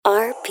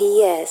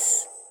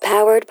RPS,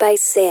 powered by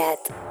SEAT.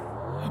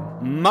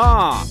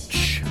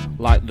 March,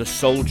 like the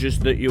soldiers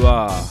that you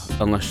are,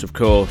 unless, of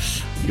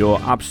course, you're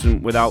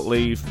absent without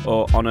leave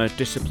or on a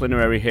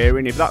disciplinary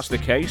hearing. If that's the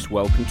case,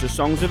 welcome to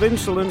Songs of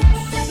Insolence.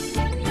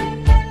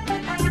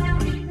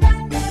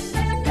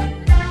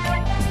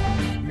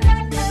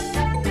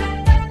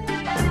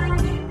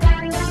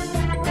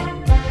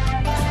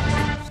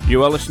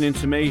 You are listening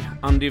to me,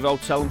 Andy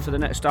Voltellen, for the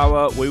next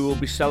hour. We will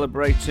be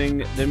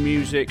celebrating the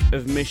music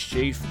of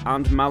mischief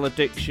and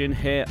malediction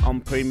here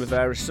on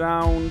Primavera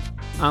Sound,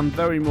 and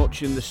very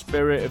much in the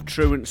spirit of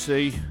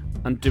truancy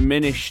and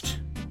diminished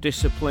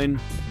discipline.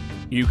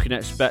 You can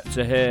expect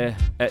to hear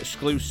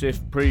exclusive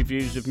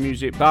previews of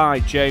music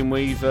by Jane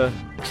Weaver,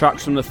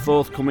 tracks from the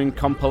forthcoming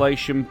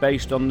compilation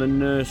based on the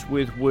Nurse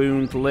with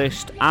Wound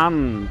list,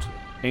 and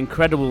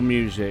incredible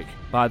music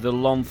by the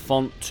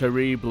l'enfant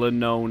terrible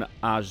known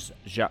as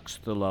Jacques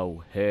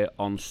Thelot here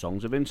on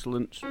Songs of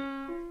Insolence.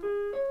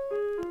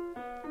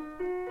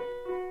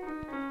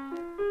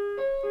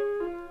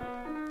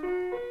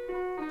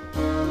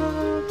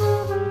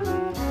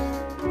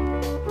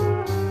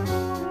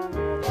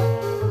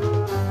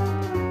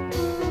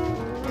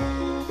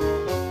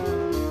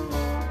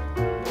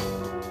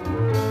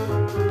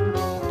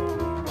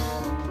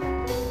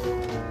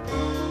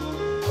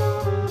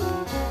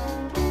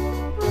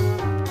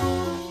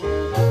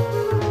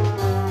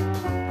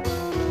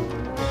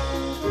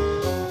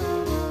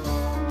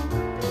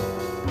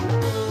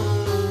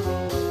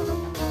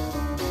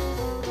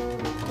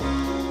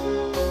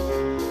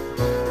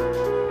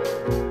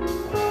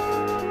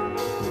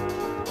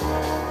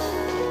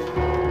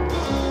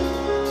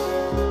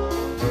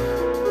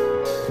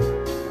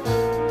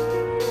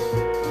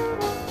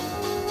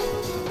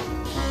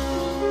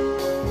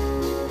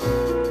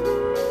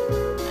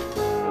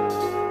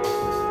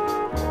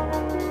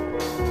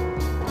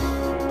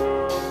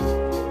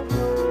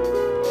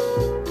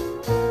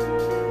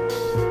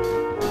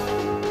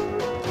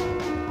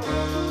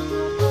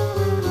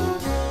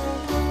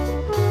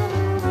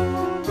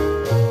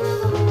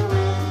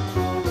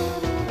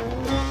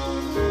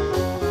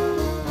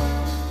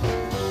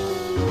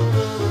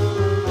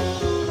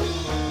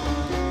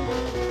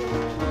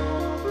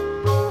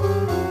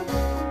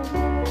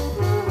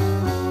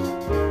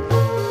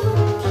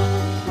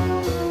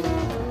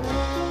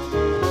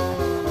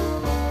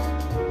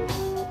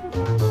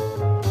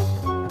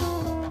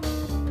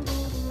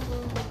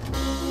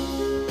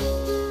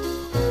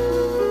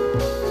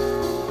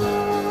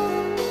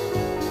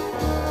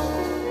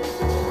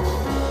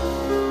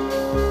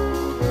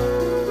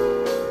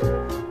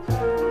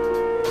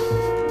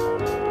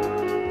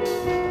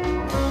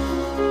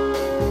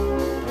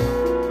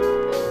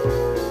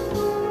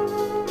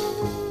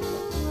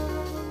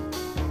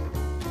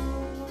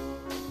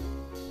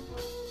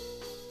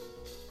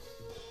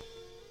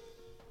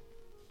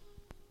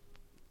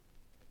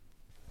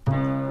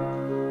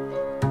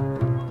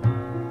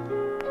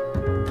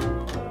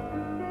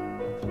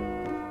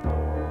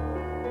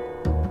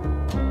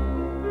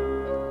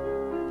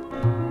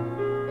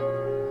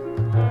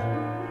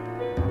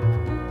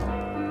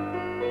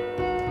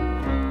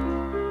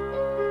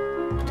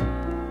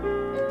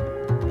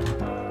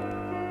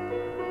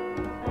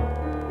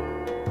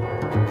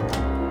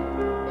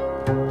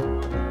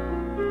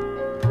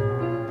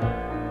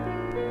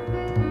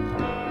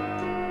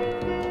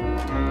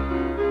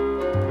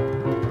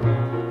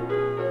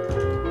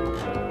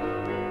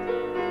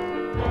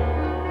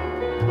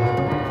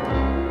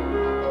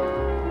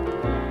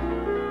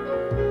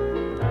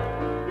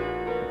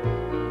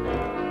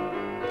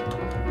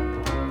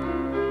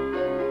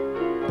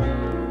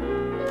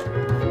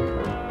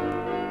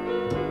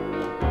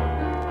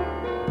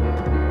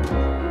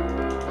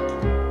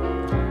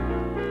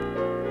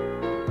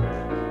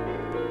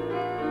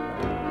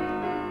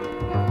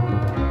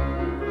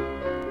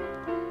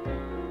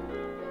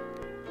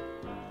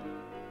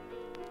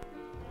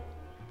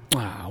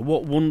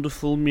 What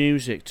wonderful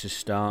music to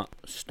start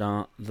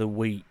the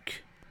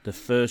week, the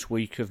first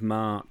week of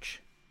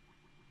March.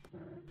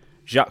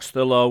 Jacques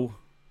Thelot,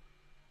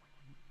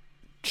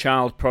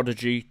 child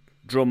prodigy,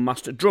 drum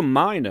master, drum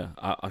minor,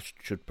 I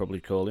should probably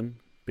call him,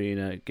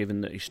 being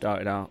given that he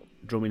started out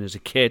drumming as a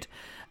kid,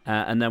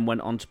 and then went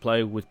on to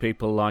play with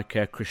people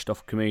like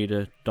Christophe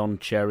Comeda, Don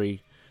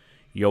Cherry,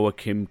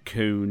 Joachim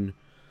Kuhn,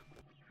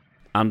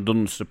 and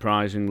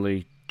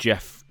unsurprisingly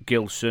Jeff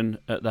Gilson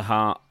at the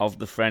heart of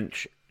the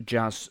French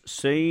jazz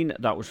scene.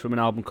 That was from an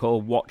album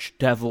called Watch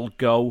Devil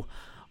Go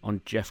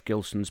on Jeff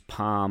Gilson's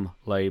Palm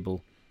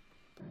label.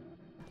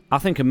 I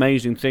think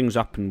amazing things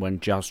happen when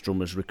jazz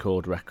drummers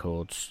record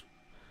records.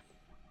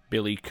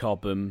 Billy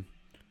Cobham,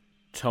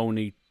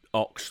 Tony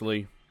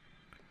Oxley,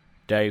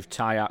 Dave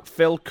Tyack,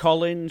 Phil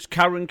Collins,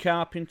 Karen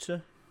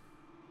Carpenter.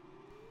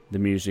 The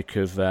music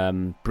of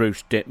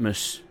Bruce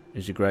Ditmas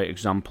is a great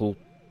example.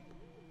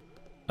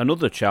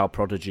 Another child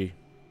prodigy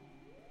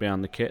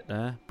behind the kit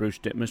there, Bruce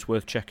Ditmas,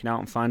 worth checking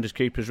out on Finders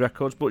Keepers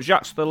Records. But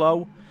Jacques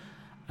Thelot,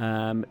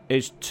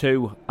 His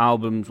two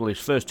albums, well, his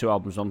first two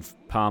albums on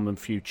Palm and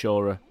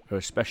Futura are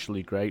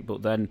especially great,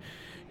 but then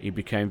he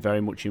became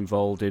very much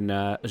involved in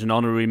as an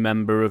honorary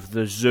member of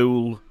the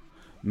Zool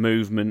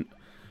movement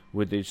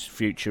with his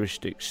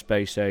futuristic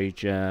space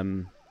age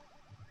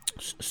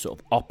sort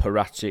of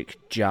operatic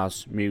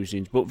jazz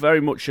musings, but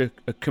very much a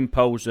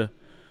composer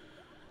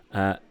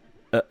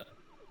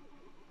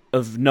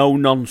of no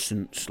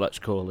nonsense, let's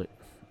call it.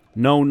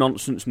 No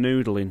nonsense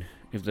noodling,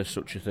 if there's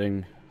such a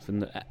thing,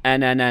 from the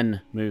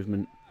NNN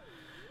movement.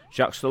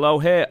 Jacques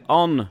Stallone here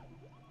on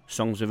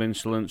Songs of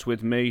Insolence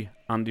with me,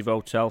 Andy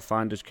Votel,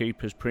 Finders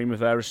Keepers,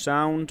 Primavera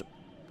Sound.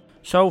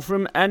 So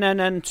from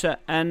NNN to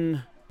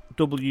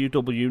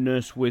NWW,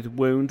 Nurse with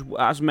Wound,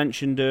 as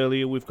mentioned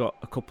earlier, we've got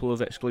a couple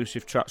of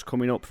exclusive tracks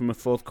coming up from a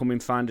forthcoming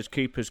Finders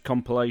Keepers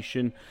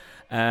compilation.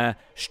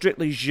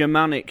 Strictly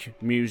Germanic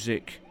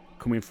music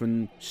coming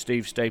from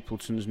Steve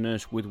Stapleton's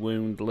Nurse with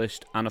Wound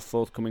list, and a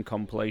forthcoming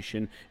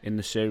compilation in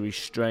the series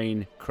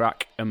Strain,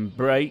 Crack and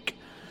Break.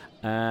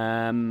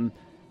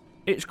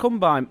 It's come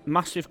by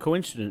massive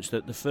coincidence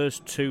that the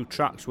first two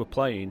tracks we're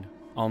playing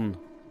on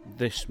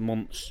this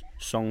month's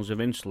Songs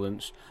of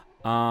Insolence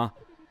are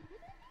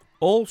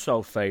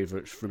also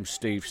favourites from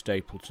Steve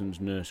Stapleton's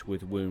Nurse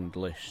with Wound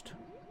list,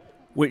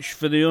 which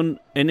for the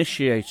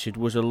uninitiated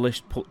was a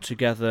list put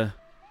together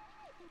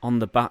on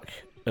the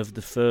back of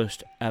the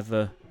first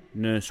ever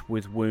Nurse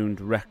with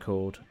Wound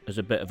record as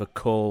a bit of a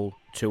call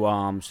to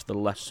arms for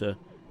lesser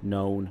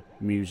known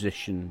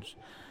musicians,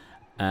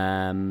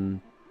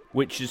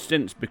 which has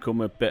since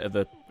become a bit of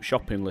a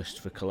shopping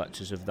list for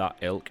collectors of that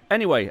ilk.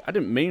 Anyway, I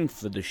didn't mean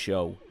for the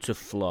show to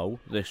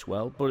flow this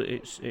well, but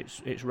it's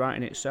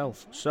writing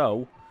itself.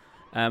 So,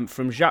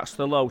 from Jacques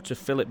Stallone to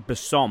Philip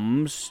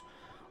Bessoms,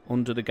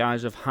 under the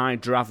guise of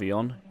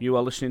Hydravion, you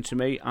are listening to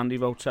me, Andy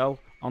Votel,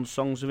 on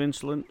Songs of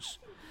Insolence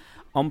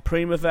on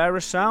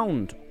Primavera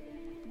Sound.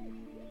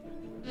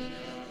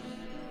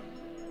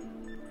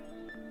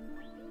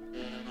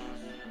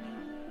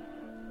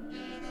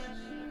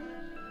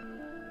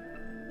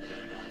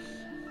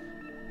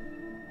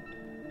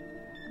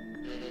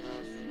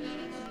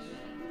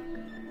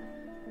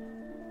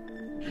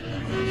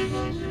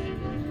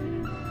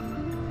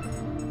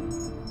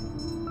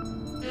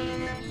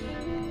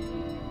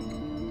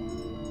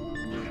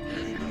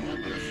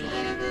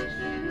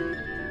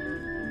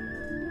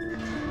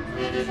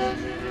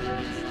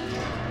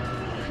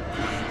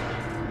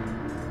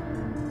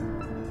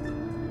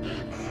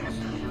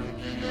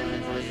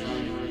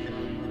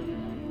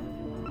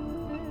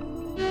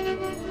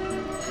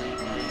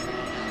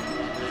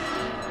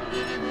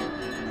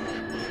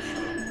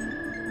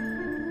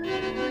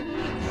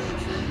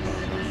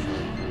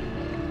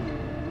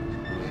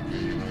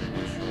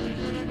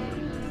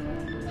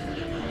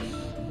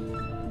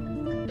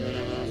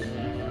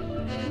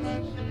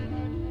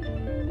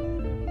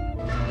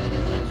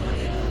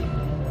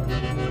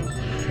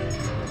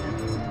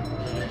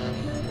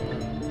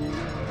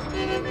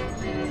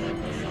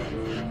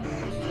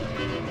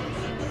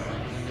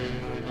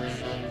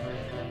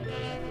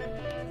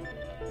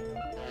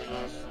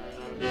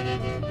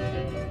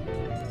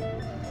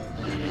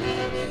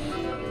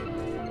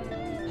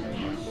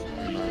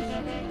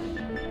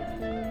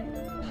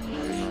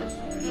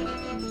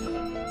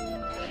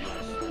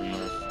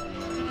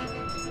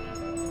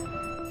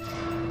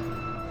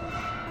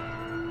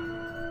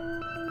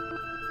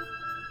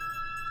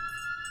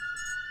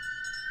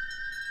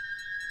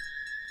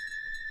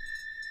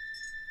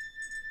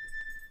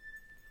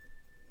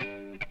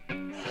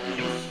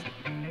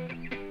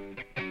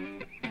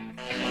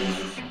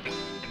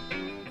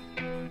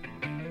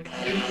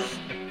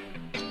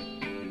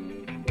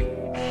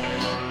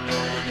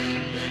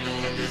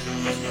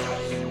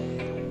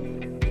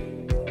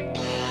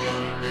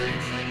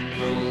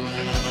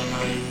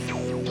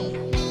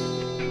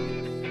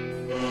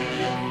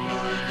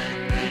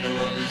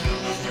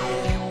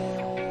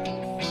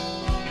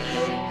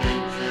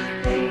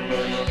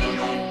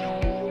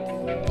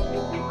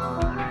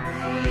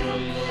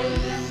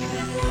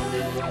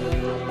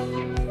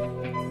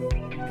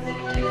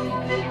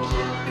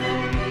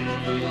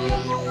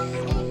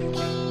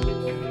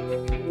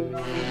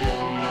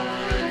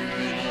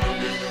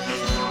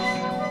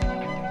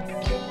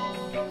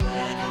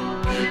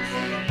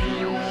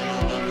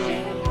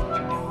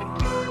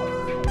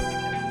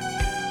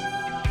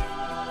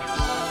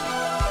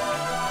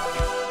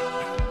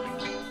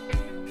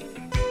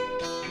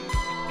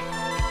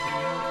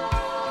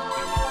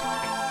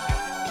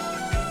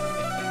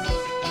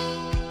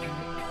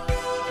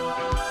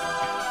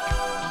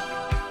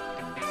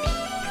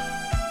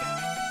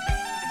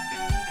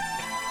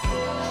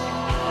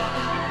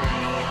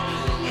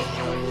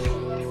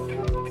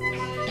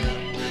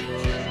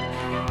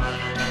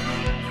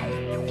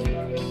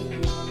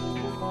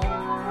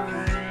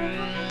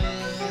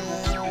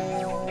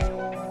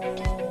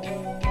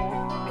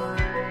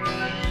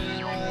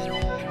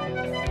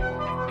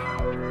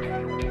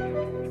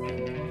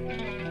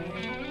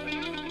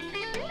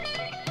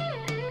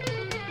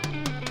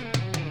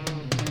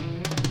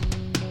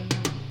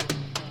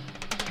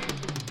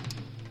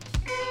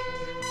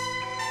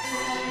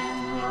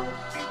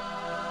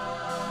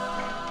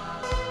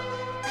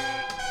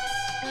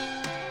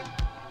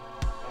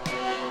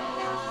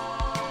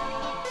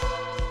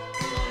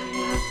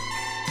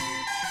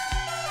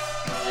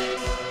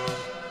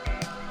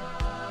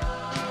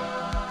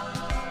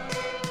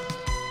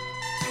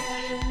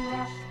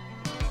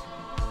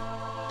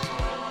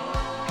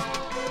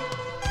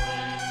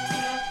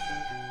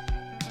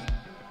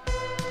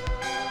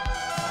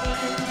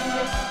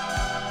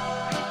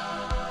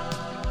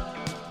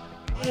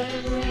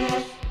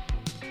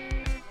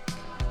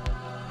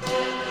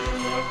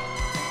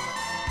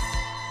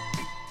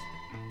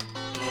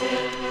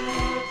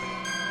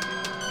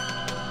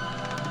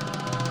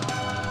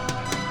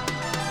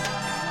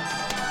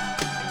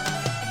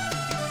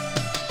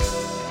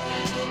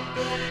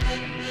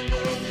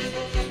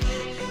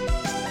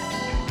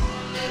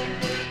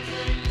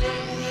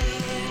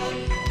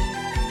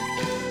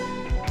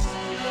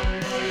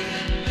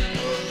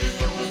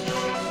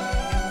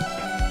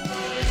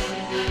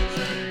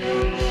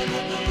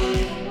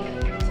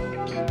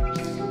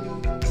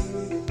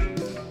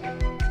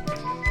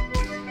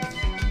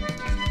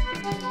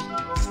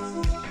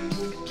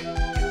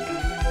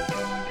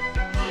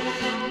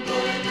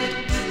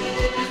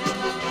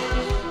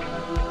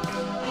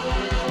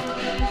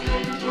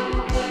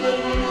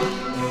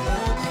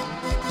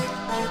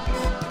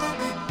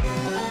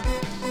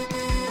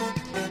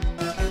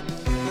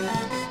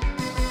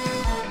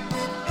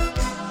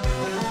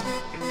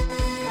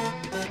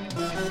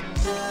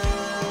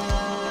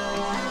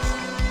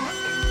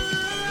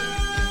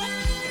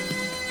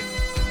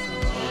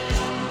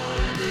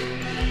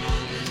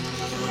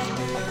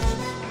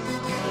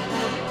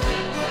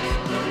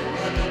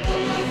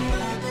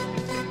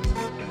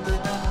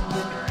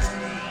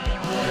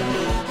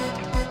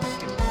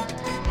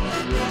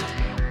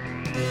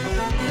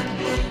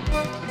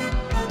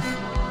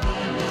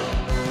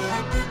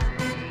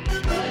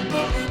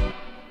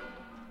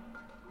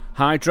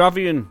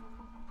 Hydravion,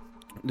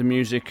 the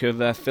music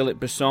of Philip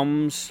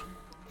Bessoms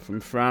from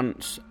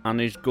France, and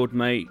his good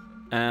mate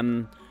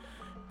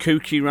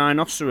Kooky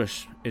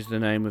Rhinoceros is the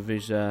name of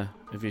his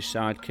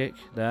sidekick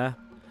there.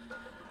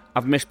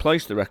 I've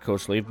misplaced the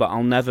record sleeve, but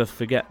I'll never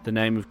forget the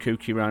name of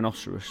Kooky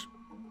Rhinoceros.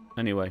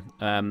 Anyway,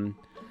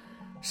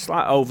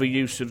 slight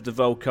overuse of the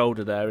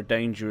vocoder there, a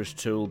dangerous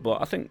tool,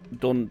 but I think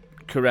done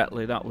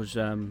correctly, that was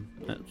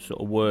that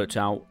sort of worked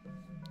out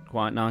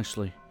quite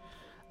nicely.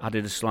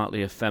 Added a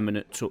slightly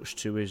effeminate touch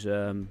to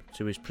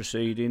his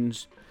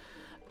proceedings.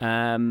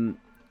 The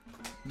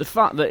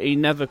fact that he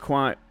never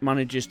quite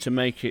manages to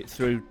make it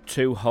through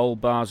 2 whole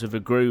bars of a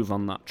groove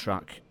on that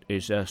track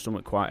is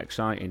something quite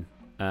exciting.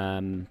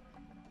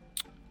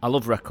 I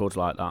love records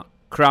like that.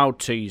 Crowd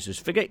teasers.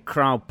 Forget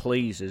crowd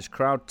pleasers.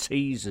 Crowd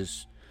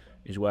teasers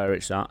is where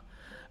it's at.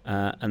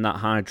 And that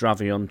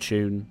Hydravion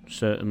tune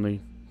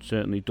certainly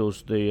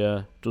does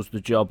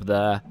the job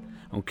there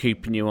on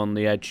keeping you on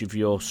the edge of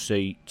your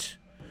seat.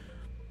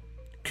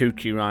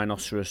 Kooky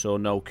Rhinoceros or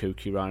no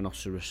Kooky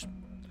Rhinoceros.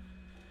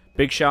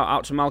 Big shout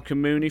out to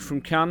Malcolm Mooney from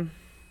Cannes.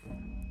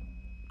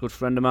 Good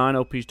friend of mine.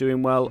 Hope he's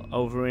doing well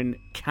over in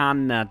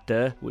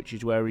Canada, which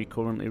is where he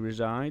currently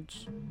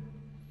resides.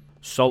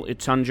 Salted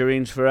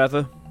Tangerines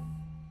Forever.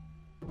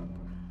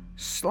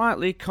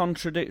 Slightly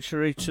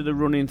contradictory to the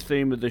running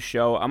theme of the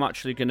show, I'm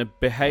actually going to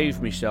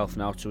behave myself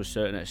now to a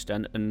certain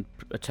extent and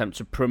attempt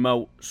to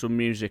promote some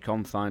music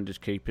on Finders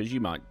Keepers.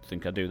 You might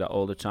think I do that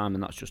all the time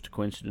and that's just a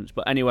coincidence.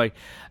 But anyway,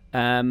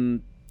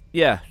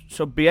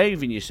 so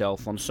behaving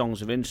yourself on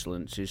Songs of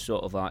Insolence is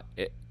sort of like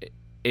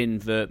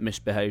invert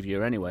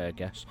misbehaviour anyway, I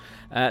guess.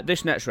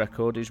 This next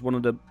record is one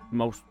of the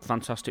most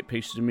fantastic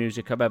pieces of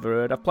music I've ever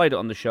heard. I've played it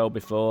on the show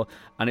before,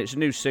 and it's a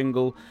new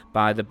single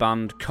by the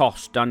band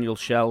Kos, Daniel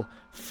Schell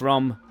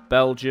from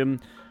Belgium,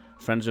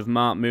 friends of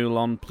Mark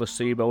Moulon,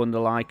 Placebo and the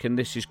like, and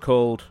this is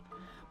called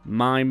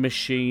My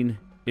Machine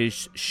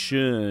is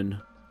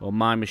Schön, or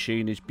My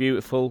Machine is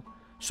Beautiful.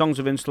 Songs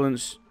of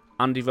Insolence,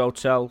 Andy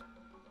Votel,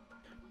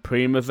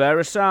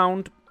 Primavera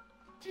Sound.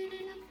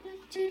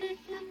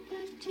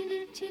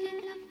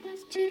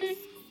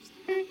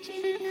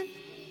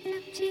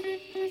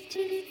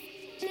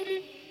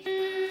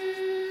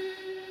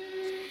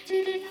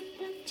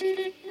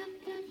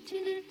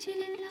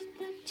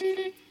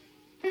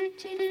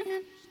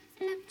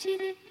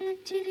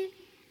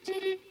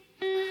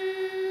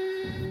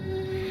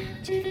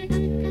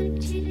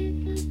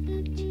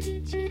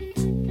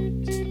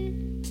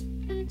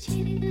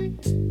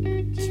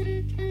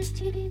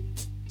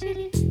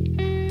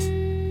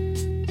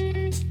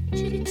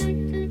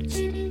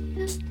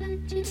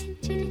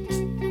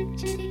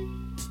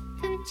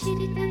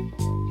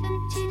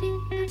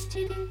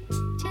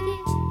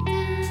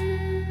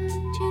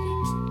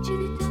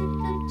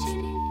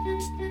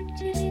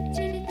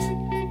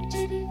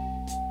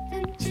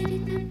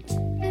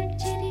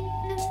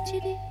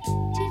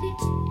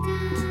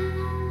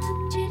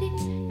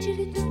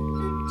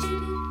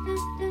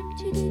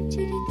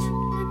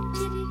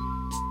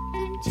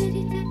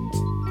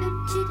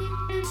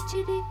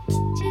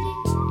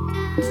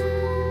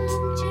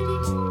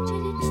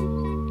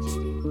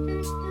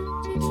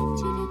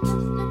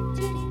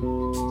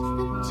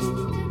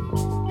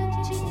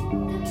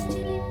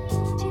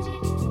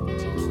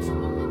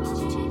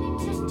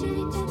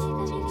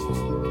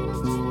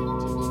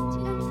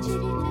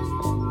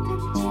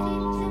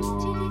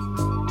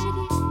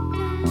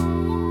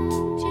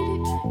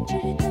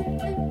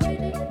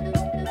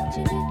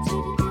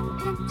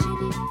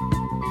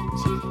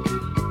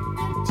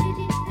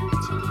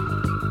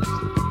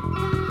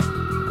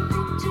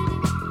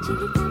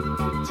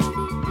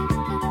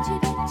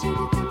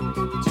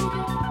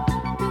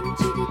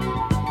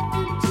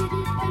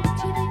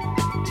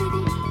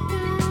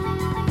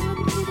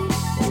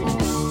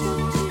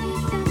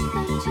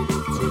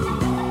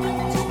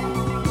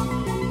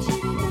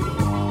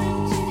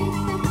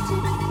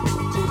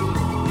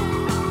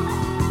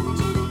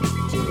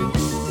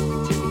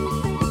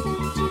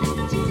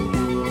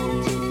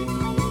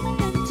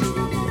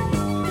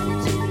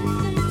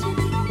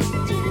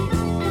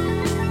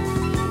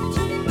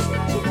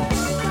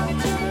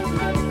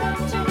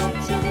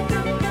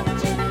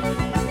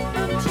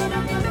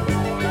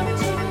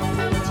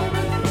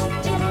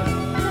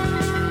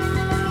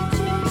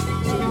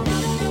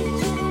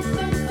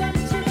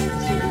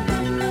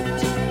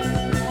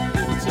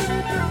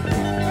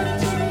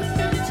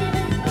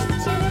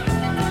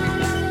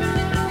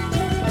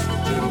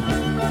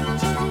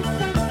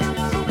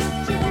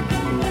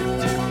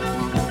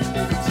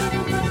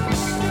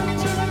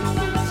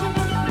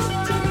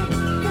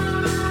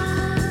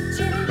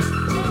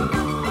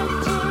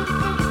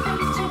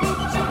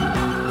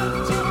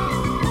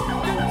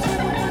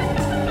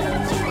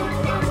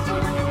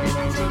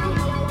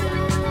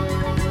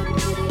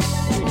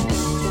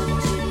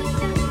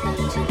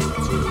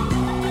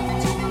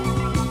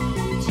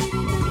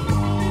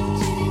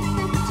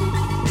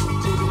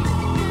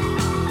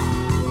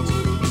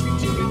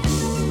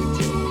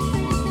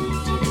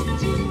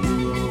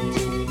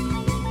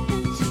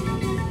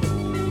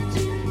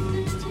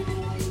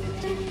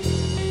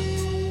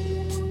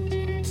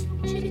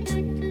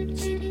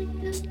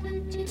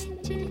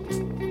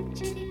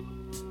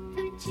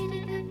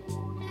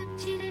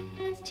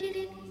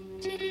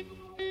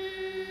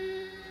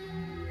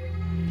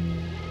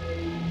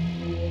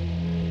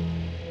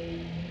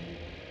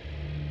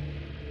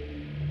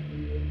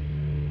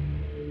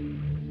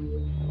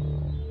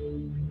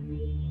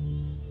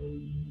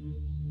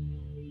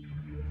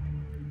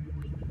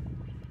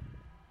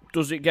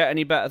 Does it get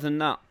any better than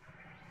that?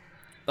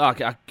 I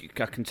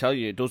can tell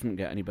you it doesn't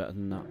get any better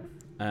than that.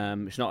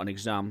 It's not an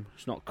exam.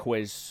 It's not a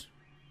quiz.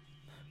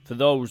 For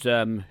those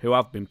who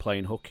have been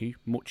playing hooky,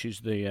 much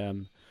is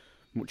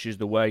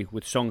the way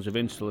with Songs of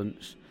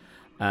Insolence,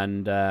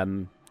 and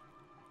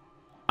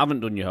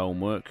haven't done your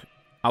homework,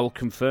 I will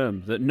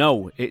confirm that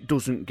no, it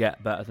doesn't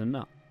get better than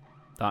that.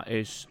 That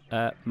is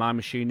My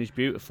Machine Is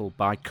Beautiful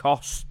by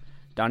Koss,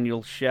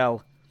 Daniel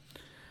Schell,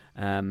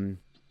 and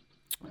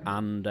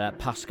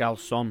Pascal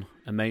Son.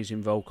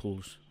 Amazing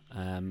vocals,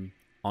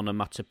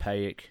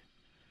 onomatopoeic,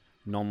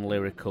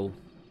 non-lyrical,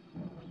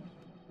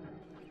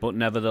 but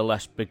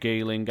nevertheless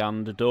beguiling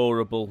and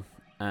adorable.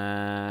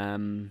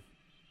 From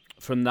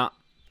that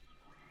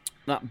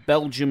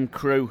Belgium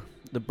crew,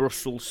 the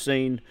Brussels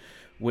scene,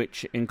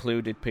 which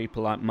included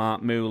people like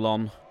Mark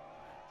Moulon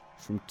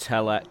from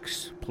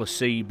Telex,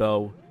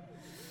 Placebo,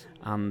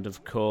 and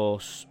of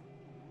course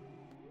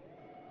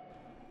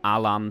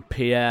Alain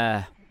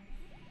Pierre,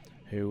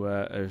 who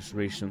has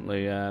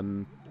recently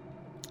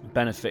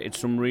benefited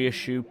some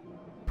reissue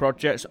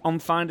projects on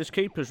Finders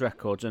Keepers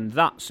Records, and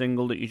that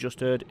single that you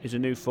just heard is a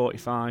new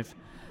 45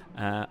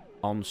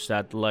 on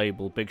said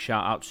label. Big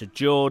shout out to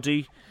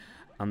Geordie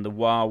and the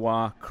Wah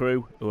Wah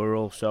crew, who are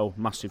also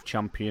massive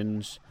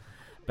champions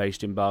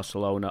based in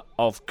Barcelona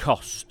of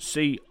Koss,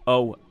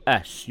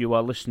 C-O-S. You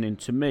are listening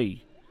to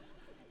me,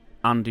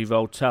 Andy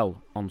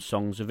Votel, on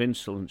Songs of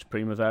Insolence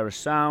Primavera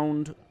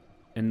Sound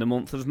in the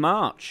month of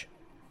March.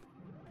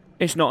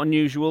 It's not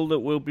unusual that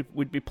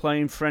we'd be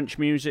playing French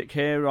music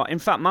here. In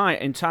fact, my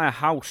entire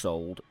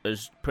household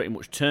has pretty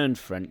much turned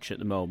French at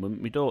the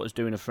moment. My daughter's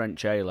doing a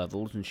French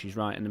A-levels, and she's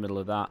right in the middle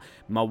of that.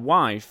 My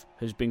wife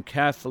has been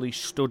carefully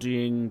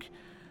studying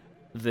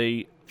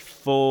the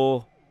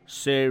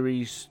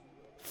 4-series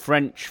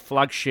French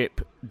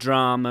flagship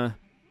drama,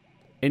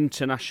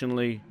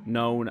 internationally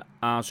known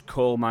as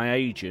Call My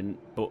Agent,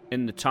 but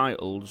in the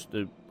titles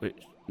it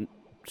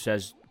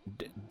says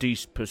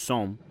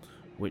 10%,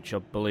 which I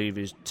believe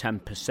is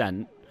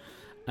 10%.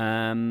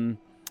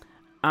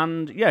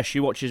 And yeah, she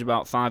watches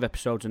about 5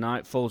 episodes a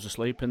night, falls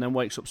asleep, and then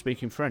wakes up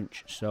speaking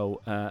French.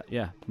 So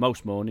yeah,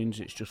 most mornings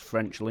it's just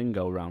French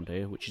lingo around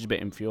here, which is a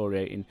bit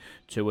infuriating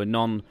to a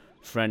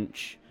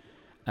non-French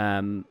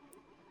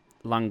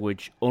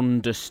language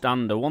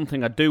understander. One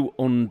thing I do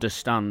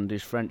understand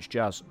is French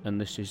jazz, and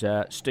this is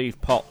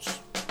Steve Potts.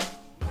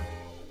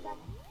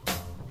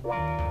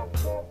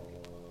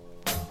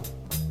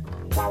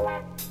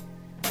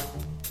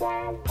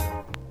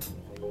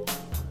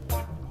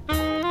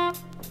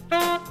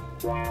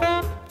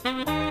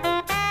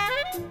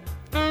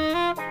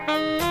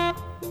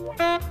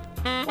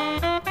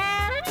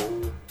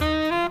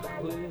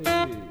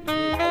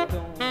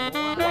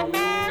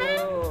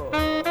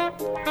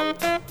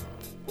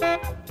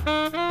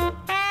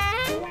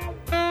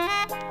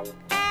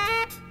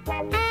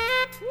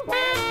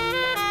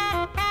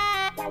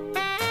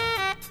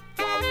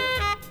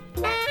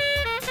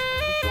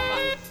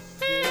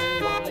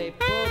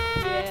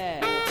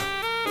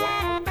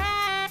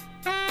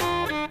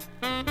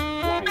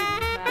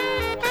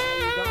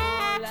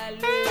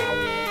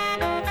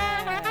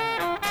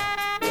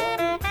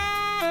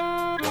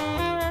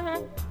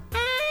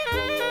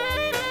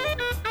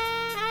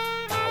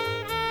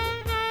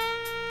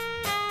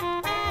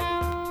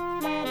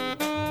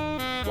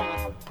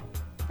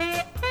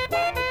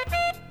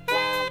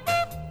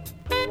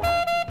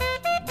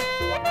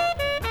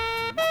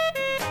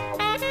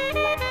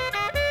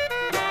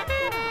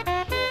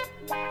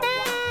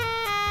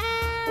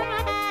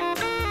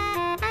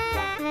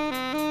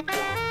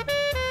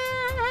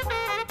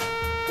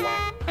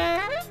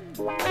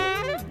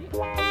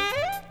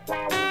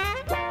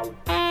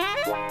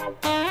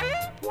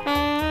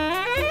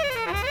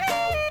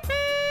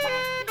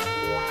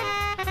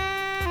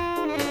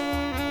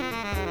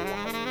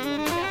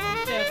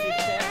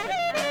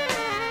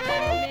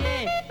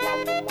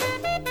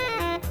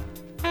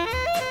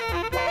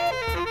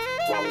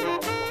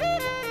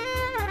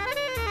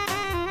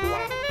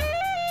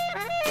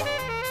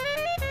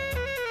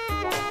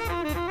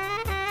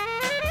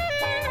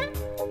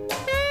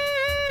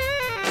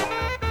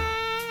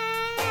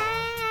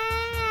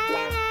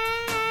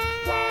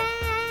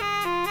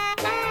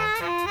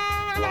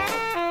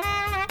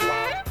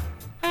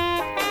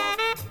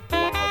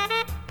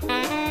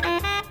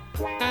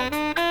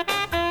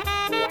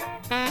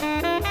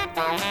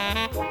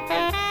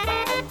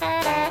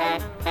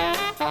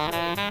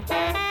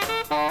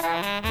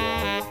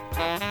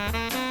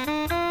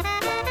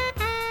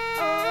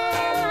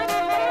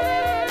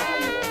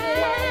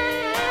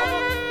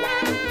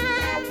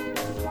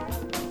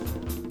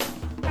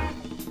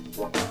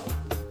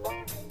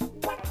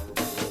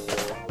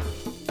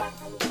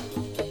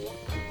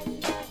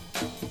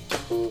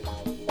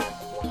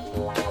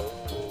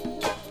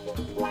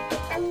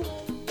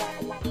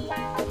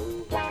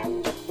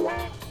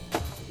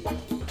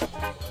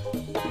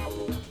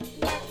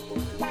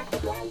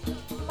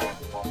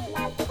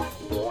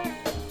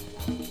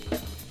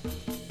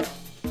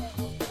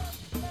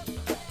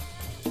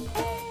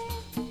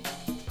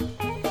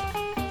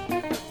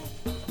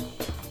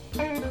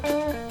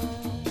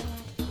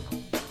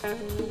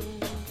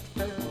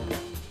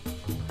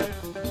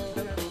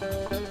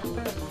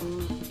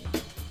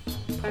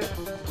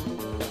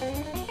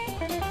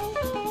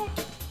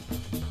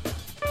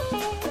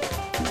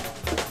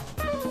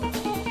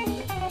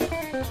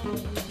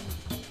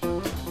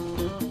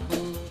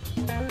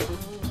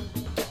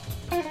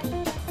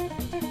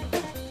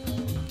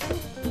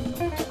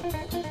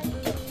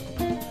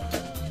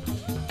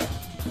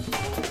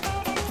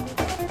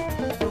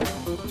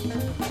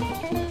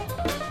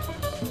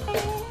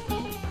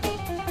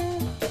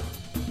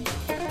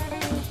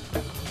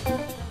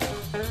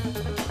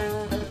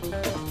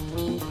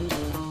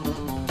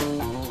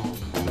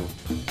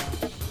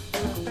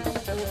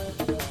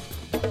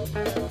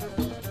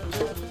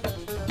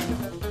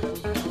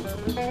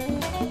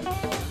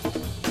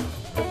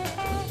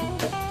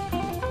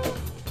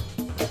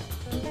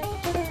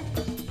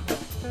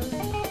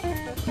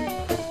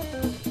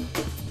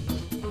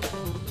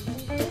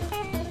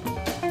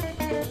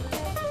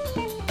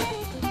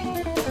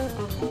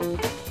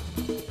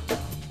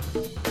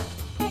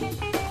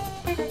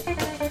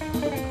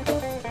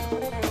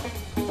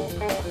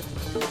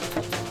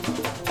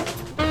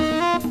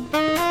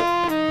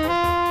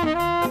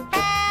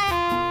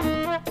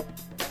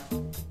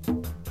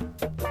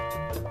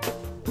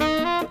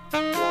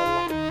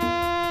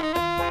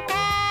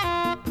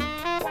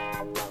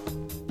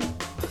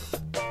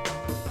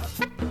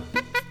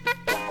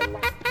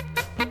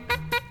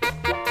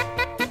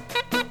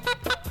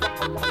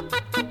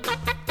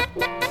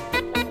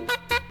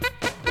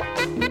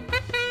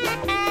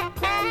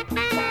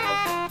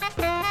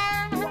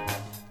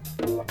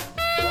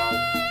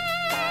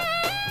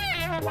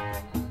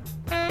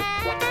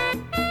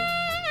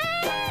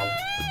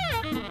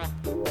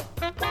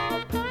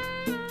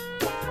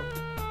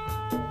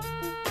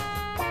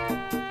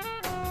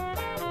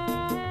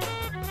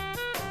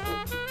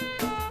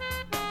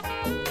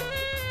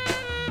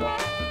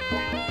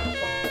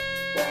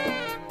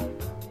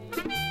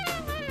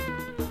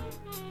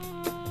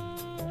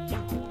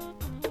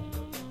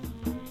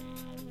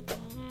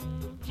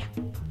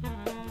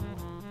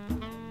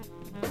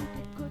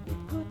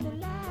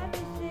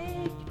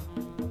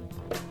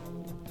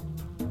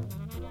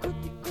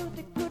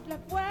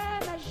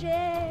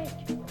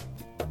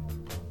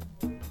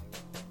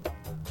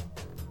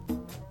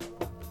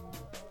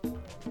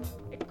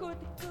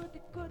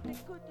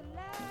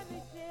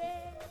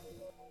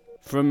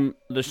 From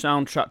the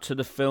soundtrack to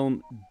the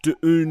film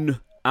D'un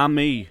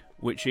Ami,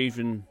 which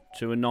even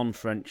to a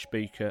non-French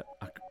speaker,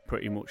 I'm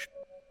pretty much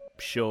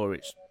sure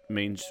it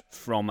means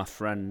from a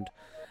friend,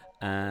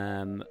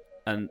 and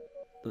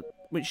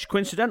which is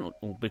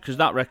coincidental because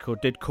that record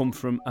did come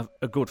from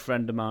a good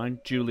friend of mine,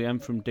 Julien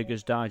from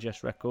Diggers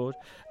Digest Record,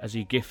 as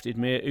he gifted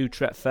me at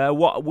Utrecht Fair.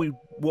 What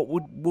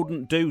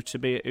wouldn't do to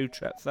be at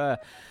Utrecht Fair?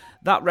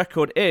 That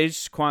record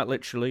is quite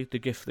literally the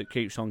gift that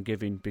keeps on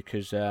giving,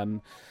 because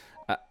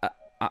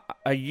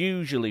I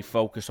usually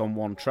focus on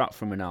one track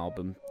from an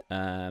album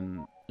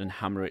and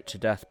hammer it to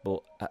death, but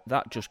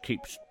that just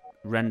keeps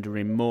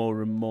rendering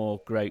more and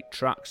more great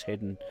tracks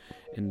hidden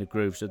in the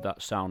grooves of that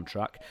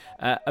soundtrack.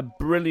 A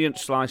brilliant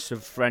slice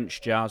of French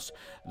jazz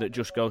that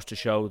just goes to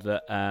show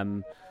that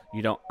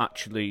you don't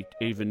actually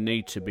even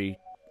need to be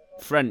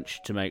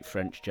French to make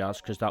French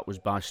jazz, because that was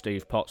by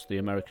Steve Potts, the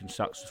American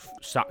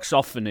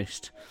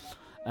saxophonist.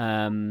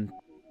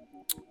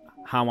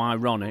 How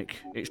ironic.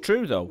 It's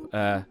true,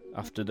 though,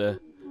 after the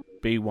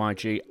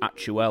BYG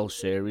Actuel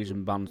series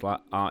and bands like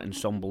Art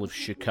Ensemble of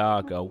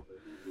Chicago,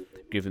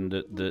 given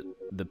that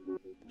the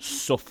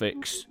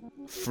suffix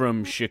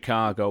from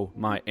Chicago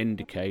might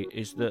indicate,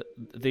 is that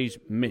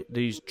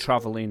these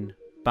travelling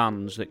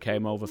bands that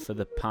came over for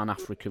the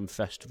Pan-African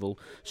Festival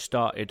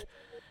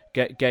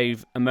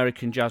gave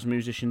American jazz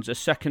musicians a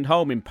second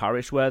home in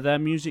Paris where their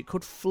music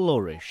could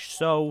flourish.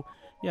 So,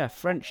 yeah,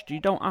 French, you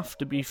don't have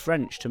to be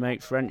French to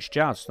make French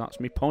jazz, that's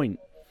my point.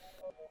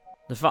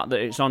 The fact that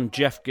it's on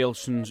Jeff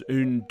Gilson's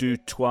Un, Deux,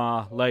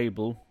 Trois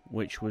label,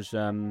 which was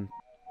the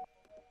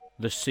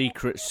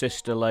secret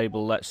sister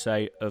label, let's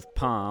say, of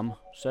Palm,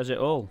 says it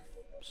all.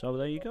 So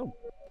there you go.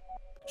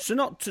 So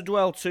not to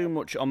dwell too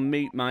much on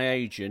Meet My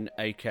Agent,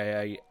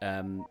 a.k.a.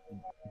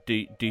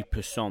 De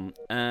Person,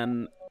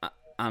 and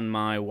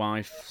my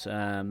wife's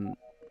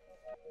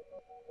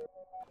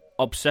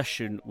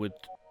obsession with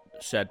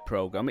said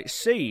programme, it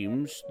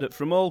seems that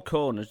from all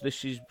corners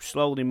this is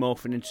slowly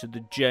morphing into the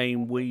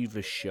Jane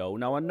Weaver show.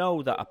 Now, I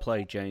know that I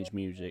play Jane's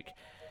music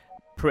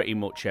pretty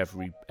much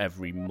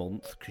every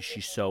month because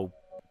she's so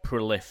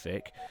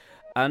prolific,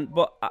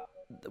 but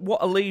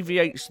what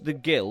alleviates the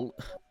guilt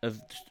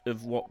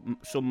of what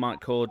some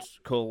might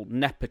call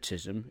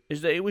nepotism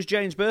is that it was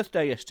Jane's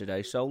birthday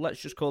yesterday, so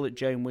let's just call it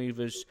Jane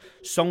Weaver's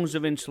Songs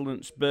of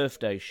Insolence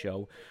birthday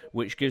show,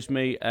 which gives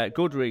me a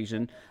good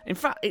reason. In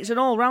fact, it's an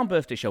all-round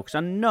birthday show, because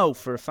I know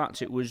for a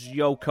fact it was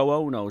Yoko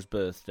Ono's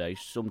birthday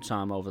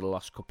sometime over the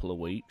last couple of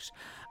weeks,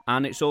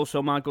 and it's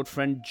also my good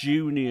friend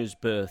Junior's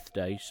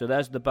birthday, so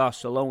there's the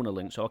Barcelona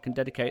link, so I can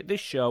dedicate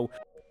this show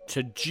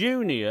to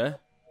Junior,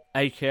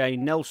 a.k.a.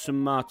 Nelson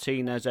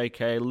Martinez,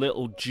 a.k.a.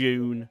 Little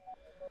June,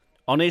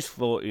 on his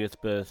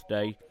 40th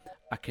birthday.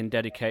 I can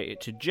dedicate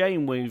it to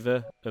Jane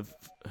Weaver, of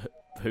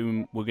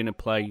whom we're going to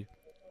play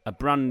a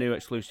brand new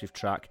exclusive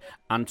track,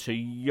 and to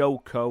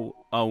Yoko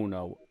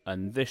Ono,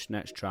 and this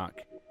next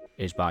track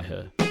is by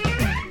her.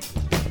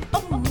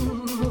 Oh.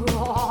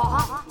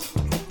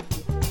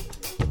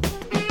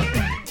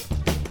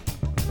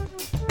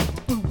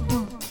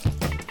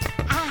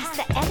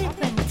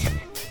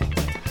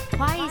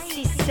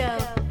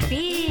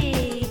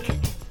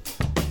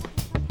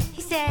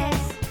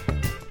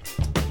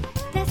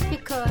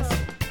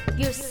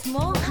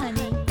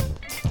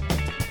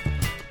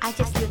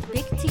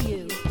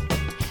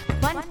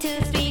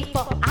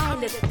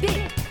 look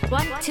big.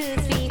 1, 2,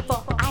 3,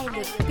 4, I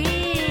look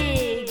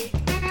big.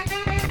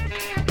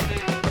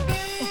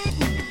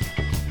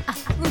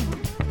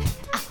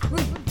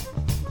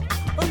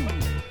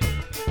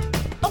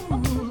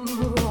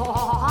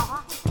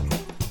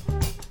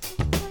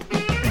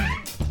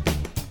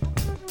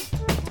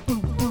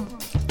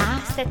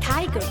 Ask the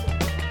tiger,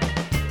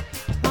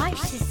 why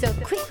she's so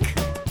quick?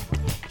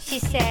 She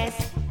says,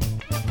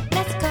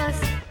 that's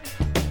 'cause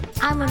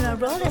I'm on a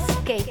roller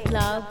skate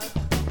club.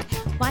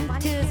 1,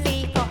 2,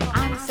 3, 4,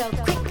 I'm so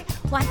quick.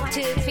 1,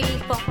 2, 3,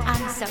 4,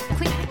 I'm so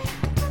quick.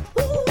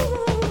 Ooh.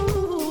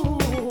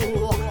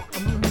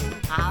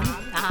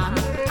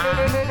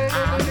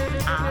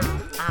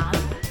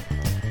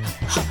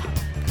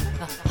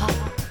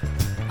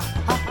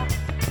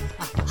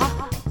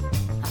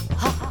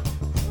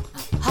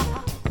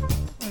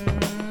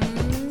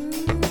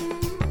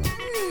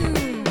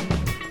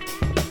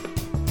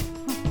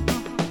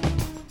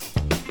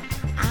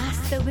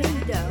 Ask the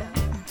window,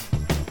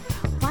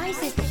 why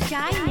is it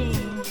shining?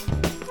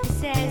 It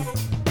says,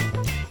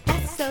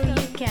 that's so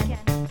you can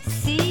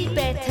see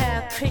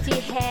better, pretty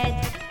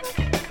head.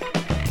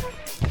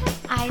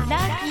 I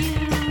love you.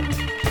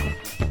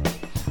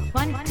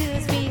 1, 2,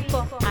 3,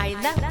 4, I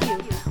love you.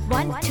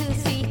 1, 2,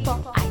 3,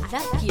 4, I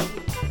love you.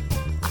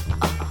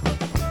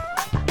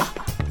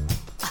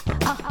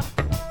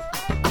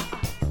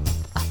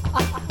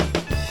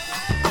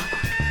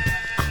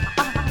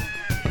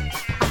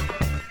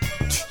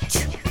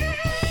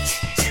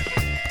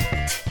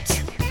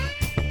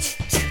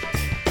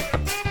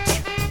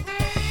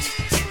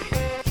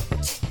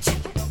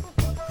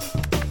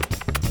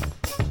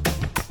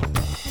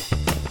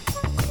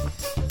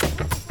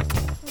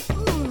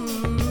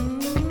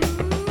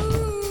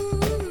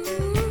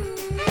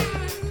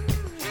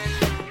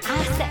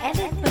 Ask the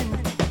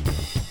elephant.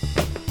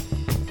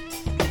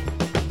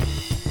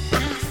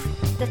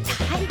 Ask the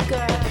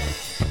tiger.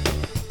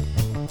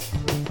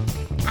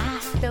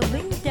 Ask the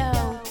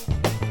window.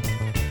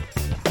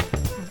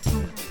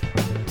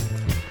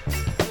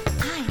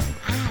 I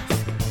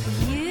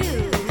ask you.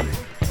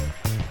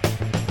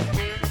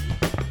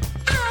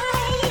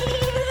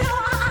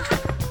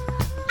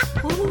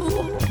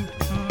 Ooh.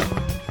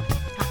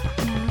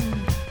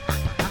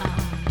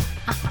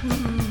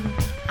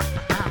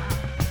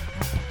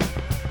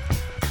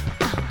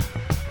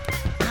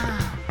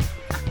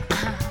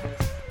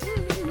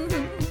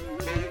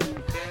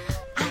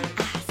 I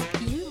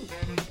ask you,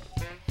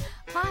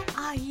 why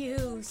are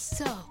you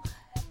so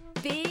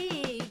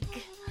big?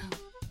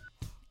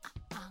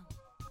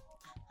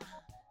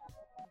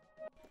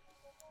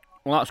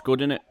 Well, that's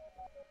good, isn't it?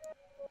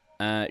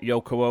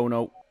 Yoko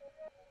Ono,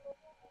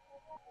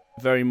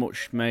 very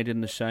much made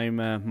in the same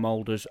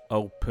mould as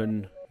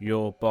Open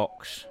Your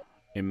Box,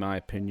 in my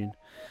opinion.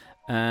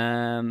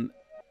 Yeah,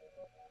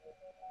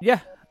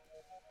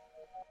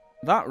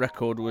 that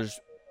record was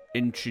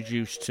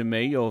introduced to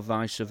me, or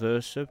vice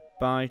versa,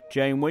 by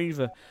Jane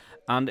Weaver,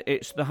 and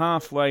it's the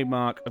halfway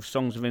mark of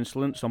Songs of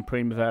Insolence on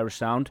Primavera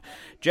Sound.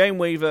 Jane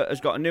Weaver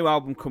has got a new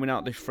album coming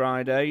out this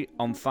Friday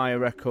on Fire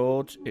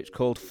Records. It's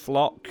called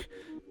Flock.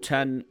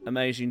 10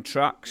 amazing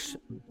tracks,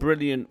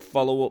 brilliant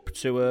follow-up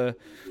to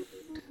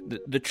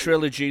the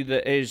trilogy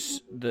that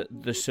is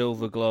the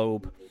Silver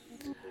Globe,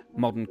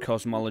 Modern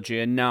Cosmology,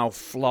 and now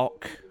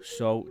Flock,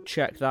 so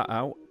check that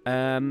out.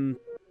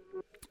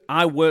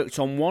 I worked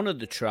on one of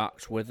the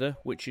tracks with her,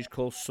 which is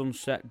called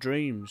Sunset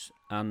Dreams,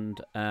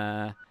 and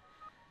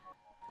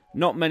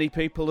not many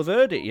people have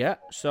heard it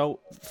yet,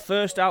 so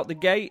first out the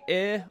gate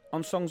here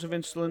on Songs of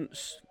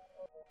Insolence,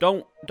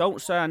 don't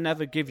say I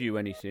never give you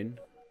anything.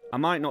 I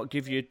might not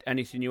give you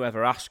anything you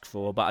ever ask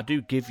for, but I do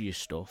give you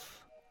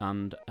stuff.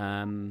 And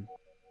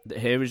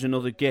here is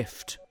another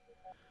gift.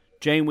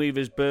 Jane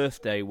Weaver's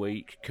birthday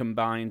week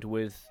combined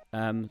with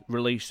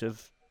release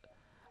of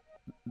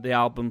the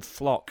album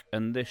Flock,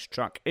 and this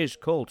track is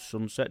called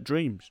Sunset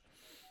Dreams.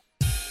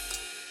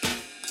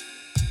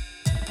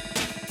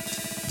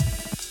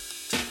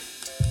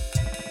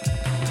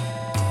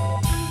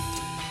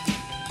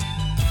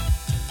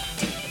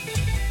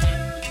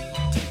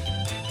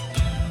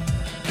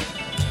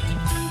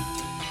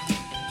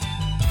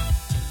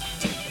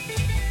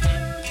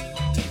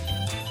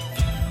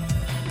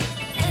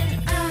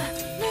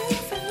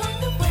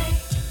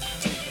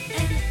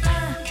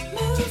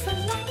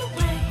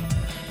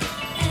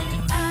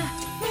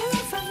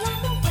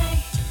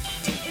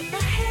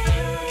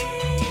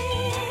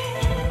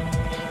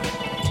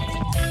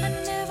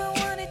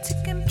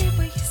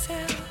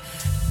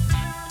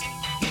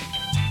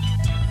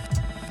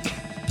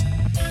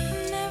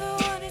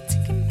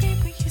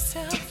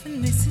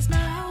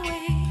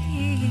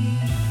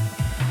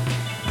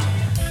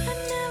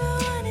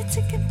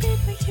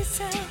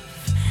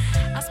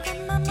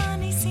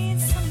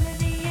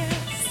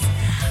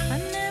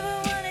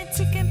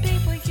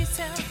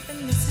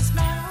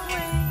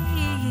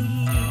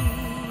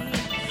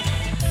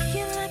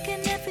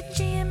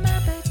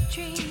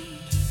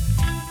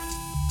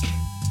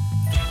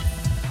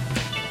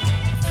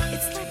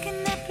 It's like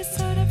an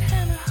episode of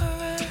Hannah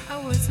Horror I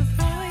was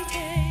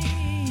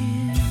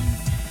avoiding.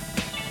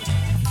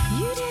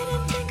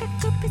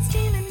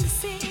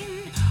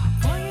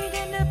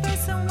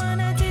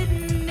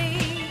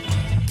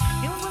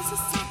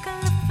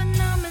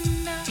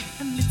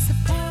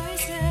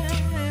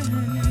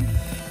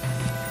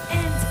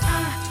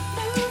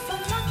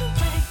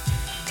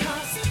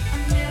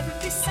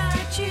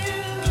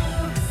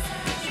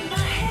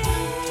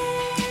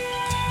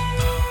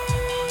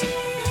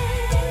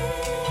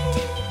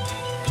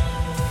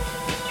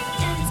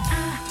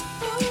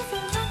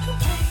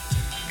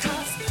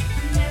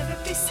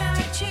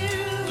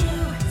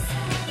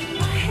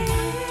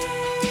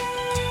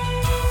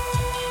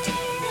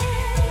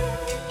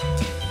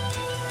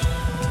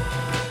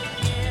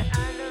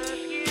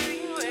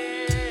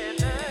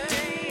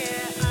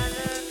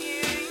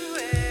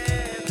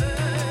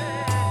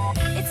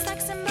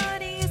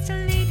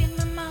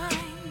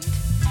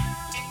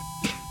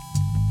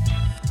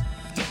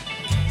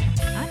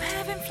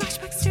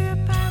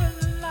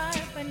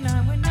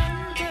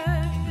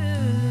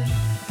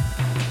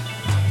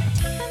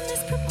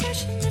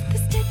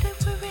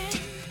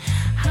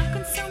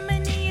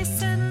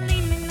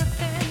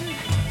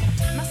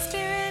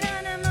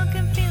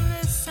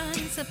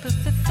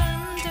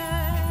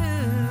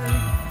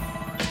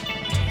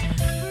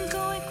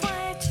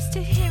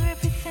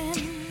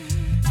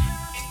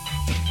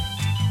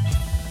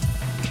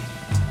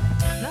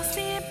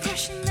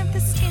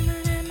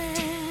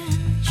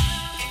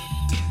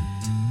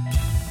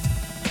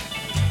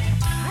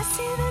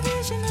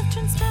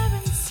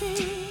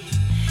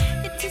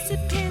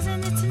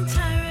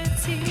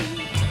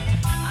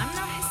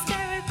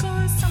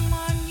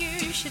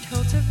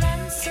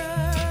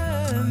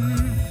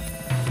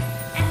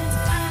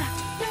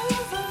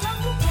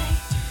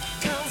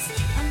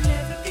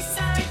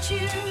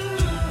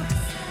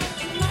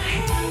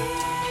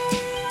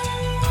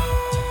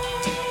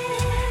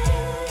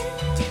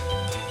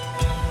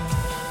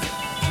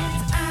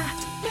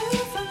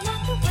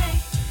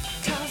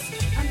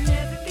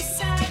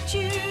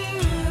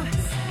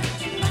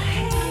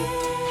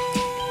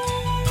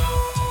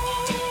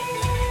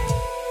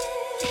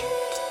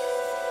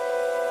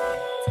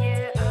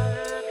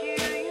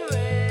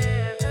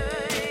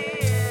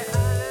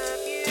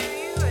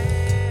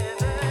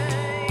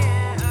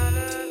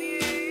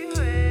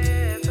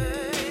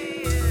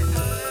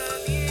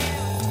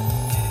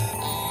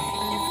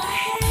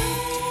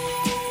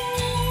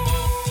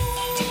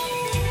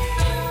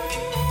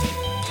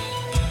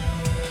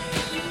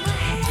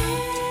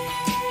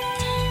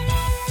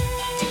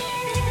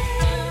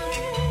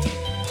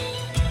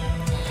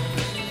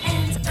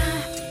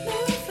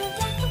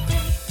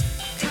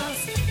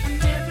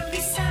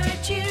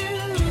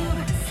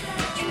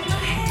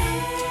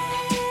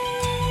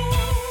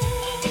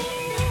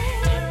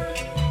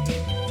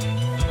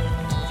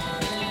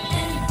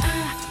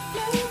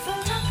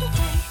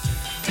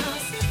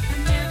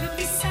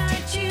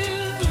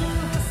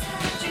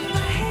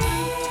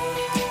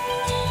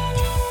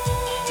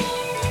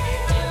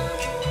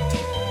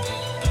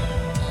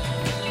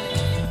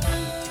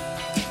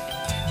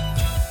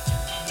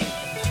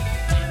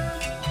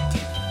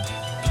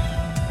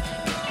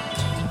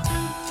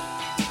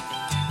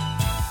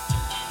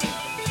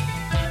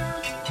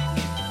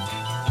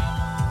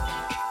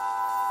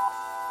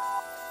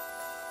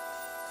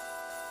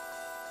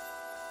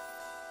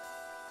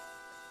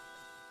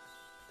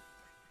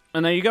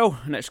 And there you go,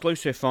 an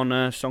exclusive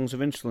on Songs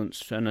of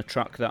Insolence, and a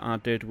track that I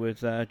did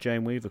with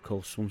Jane Weaver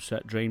called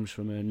Sunset Dreams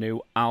from her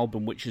new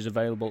album, which is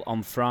available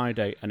on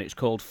Friday, and it's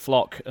called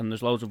Flock, and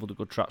there's loads of other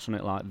good tracks on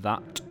it like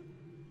that.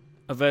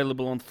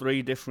 Available on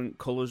 3 different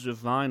colours of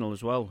vinyl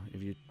as well,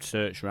 if you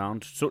search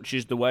around. Such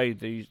is the way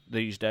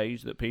these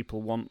days that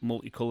people want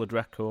multicoloured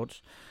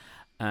records.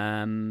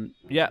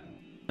 Yeah,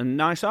 and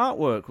nice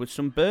artwork with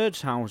some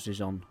birds' houses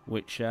on,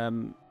 which,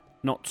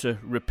 not to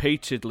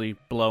repeatedly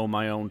blow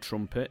my own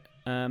trumpet,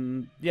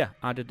 yeah,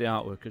 I did the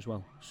artwork as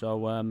well.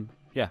 So,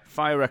 yeah,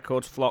 Fire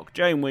Records, Flock,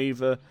 Jane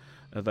Weaver,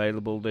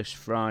 available this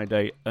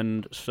Friday.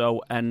 And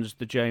so ends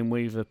the Jane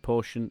Weaver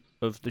portion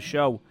of the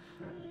show.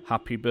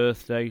 Happy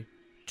birthday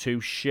to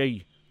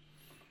she.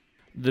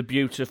 The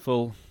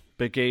beautiful,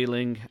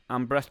 beguiling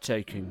and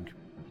breathtaking.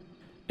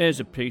 Here's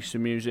a piece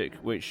of music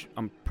which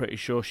I'm pretty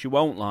sure she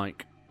won't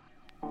like.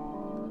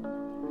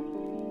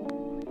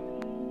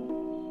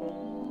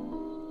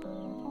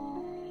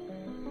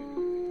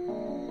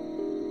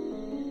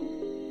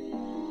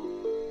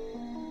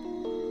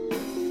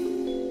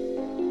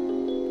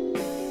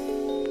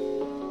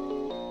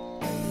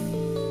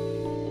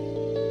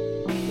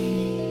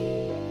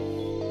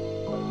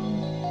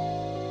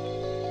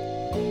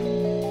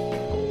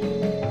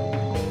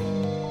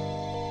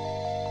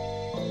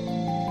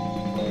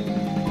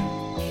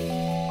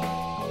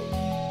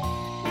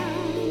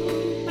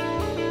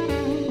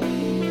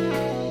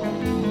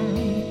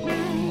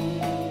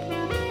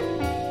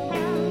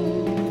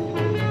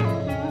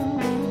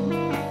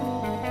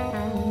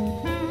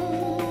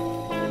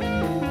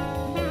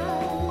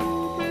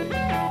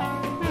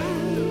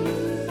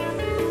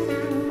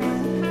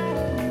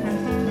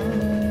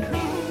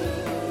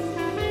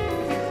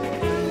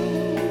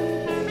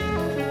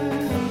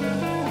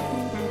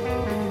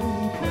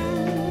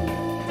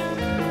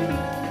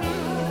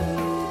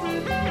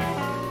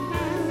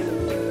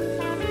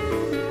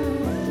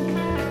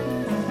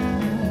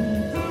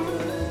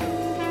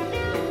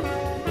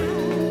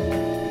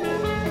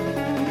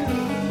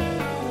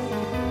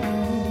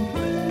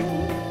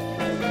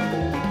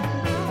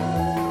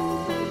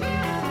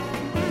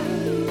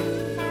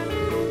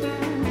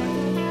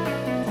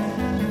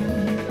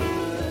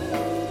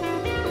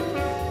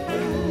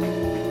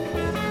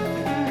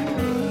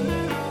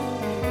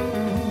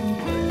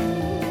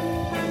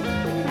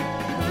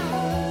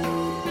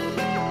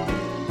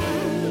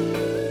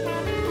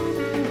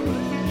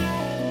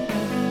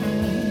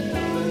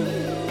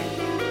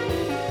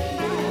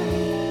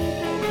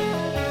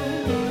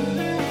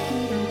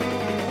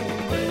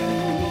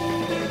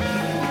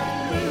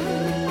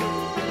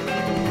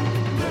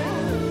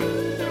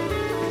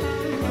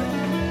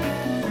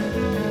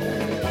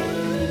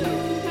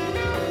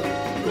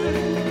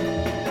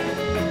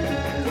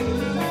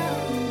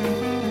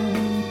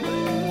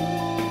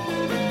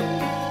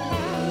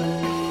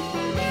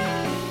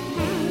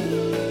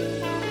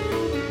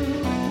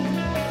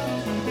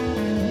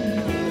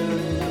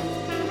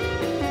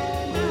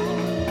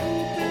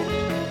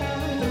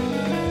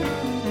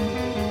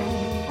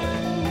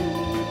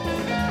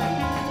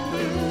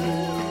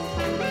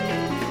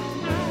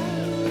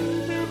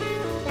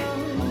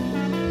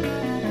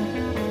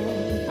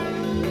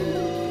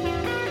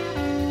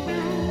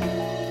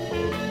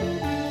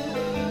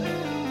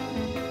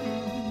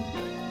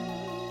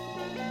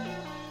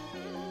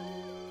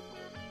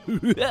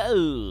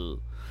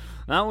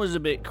 That was a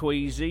bit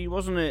queasy,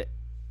 wasn't it?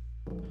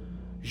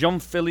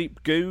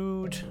 Jean-Philippe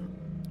Goude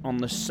on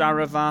the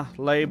Sarava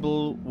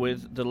label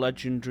with the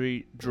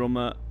legendary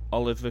drummer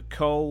Oliver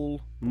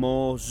Cole,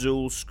 more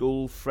Zool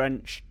School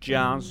French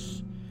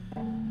jazz.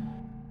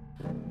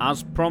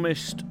 As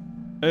promised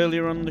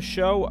earlier on the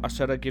show, I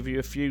said I'd give you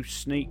a few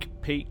sneak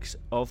peeks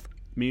of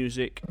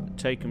music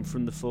taken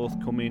from the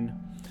forthcoming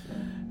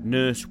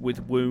Nurse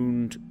with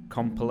Wound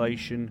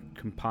compilation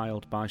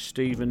compiled by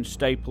Stephen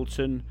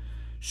Stapleton,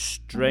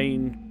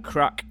 Strain,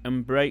 Crack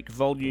and Break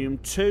Volume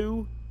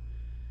 2.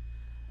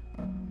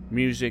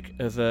 Music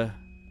of a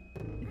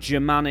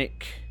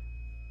Germanic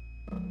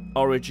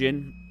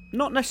origin,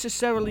 not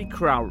necessarily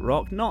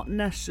krautrock, not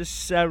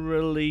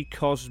necessarily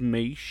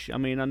Kosmisch. I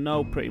mean, I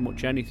know pretty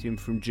much anything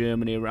from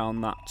Germany around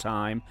that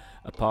time,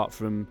 apart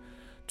from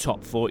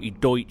Top 40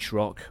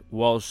 Deutschrock,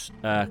 was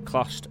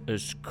classed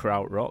as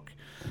krautrock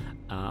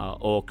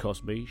or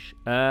Kosmisch.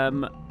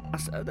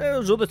 There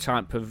was other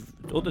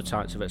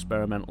types of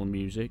experimental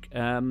music,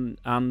 and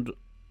I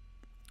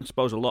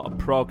suppose a lot of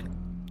prog,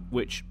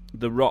 which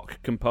the rock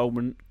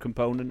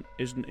component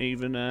isn't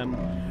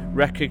even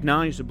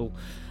recognisable.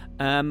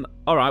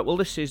 Alright, well,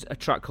 this is a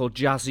track called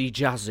Jazzy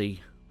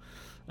Jazzy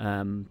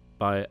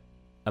by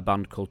a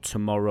band called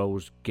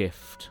Tomorrow's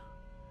Gift.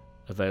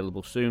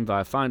 Available soon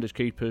via Finders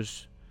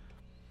Keepers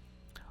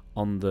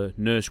on the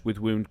Nurse with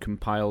Wound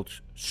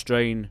compiled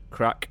Strain,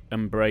 Crack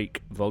and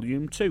Break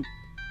Volume 2.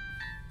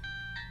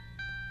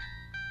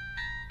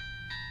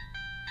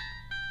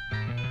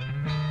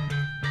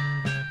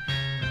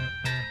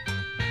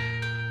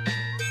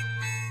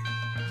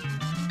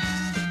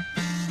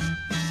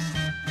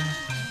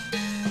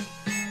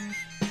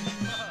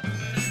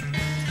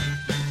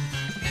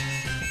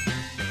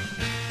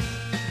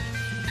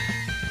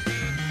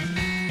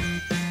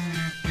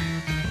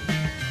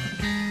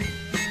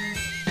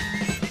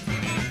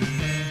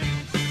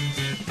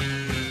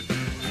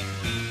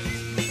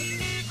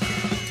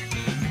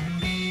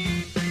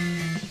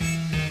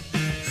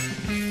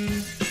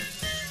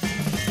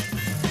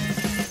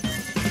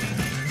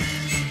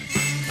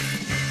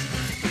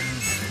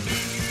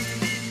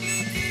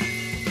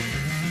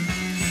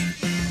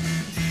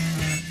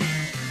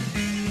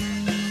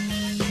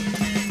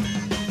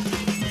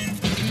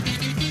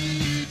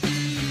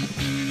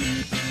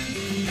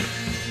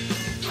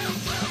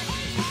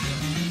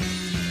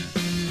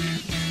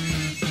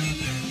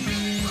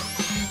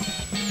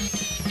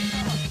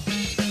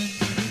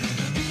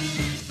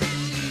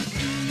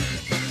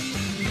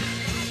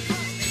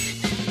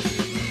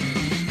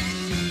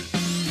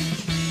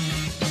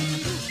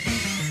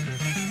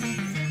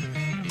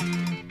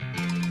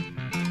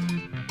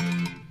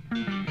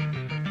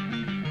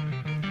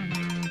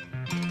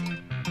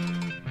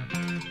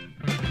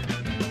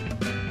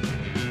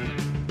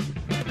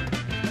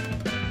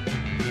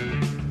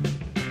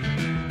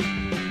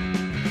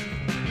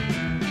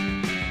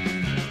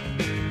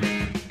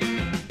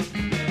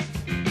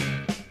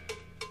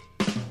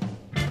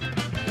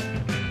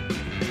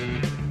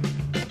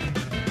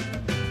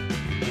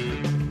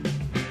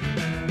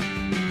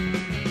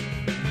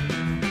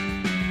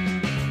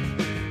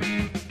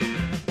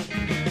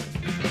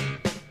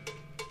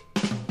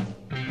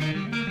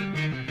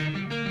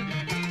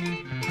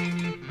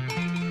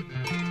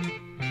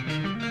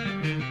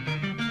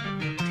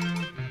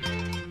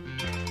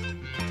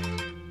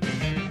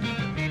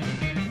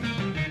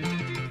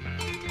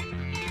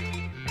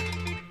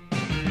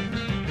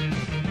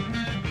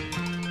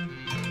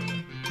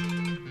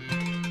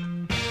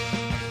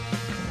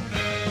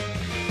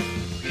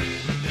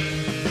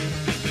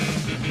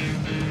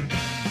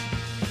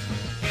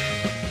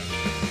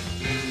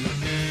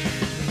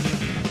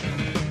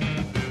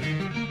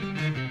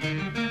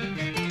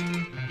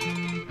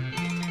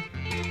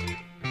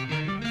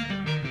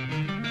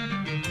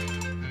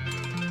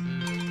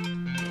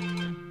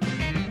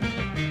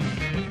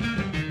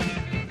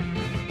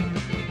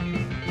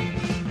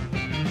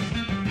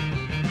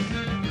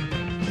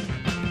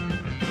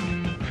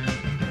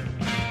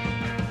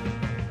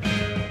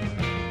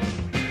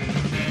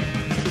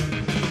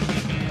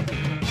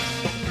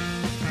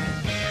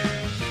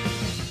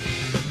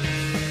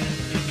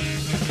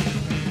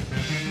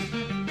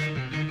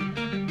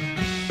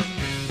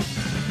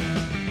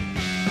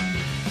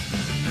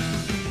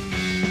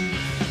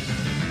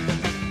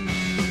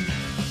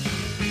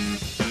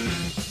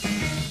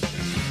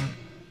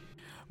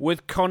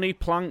 With Connie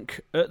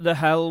Plank at the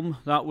helm,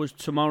 that was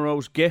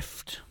Tomorrow's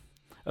Gift,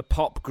 a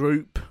pop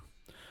group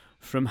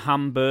from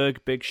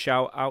Hamburg. Big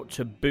shout out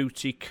to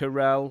Booty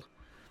Carell,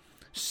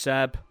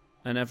 Seb,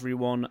 and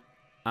everyone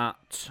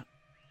at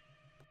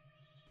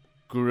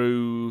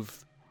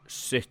Groove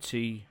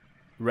City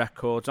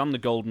Records and the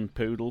Golden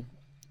Poodle.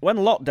 When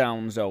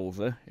lockdown's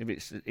over, if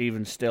it's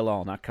even still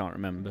on, I can't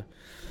remember.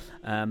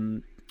 I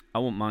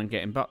won't mind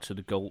getting back to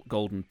the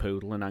Golden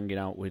Poodle and hanging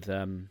out with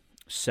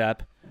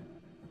Seb.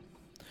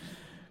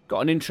 Got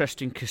an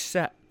interesting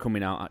cassette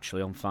coming out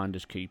actually on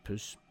Finders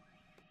Keepers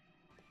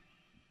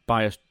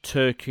by a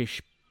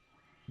Turkish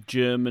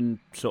German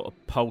sort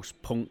of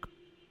post-punk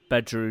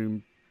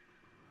bedroom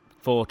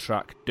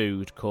 4-track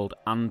dude called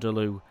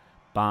Andalou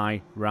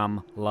by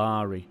Ram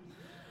Lari.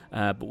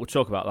 But we'll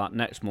talk about that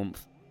next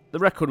month. The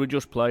record we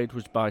just played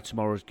was by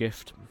Tomorrow's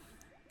Gift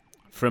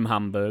from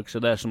Hamburg, so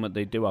there's something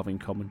they do have in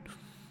common.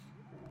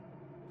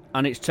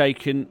 And it's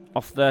taken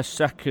off their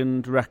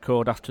second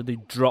record after they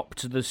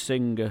dropped the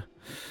singer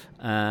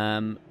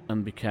and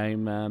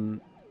became a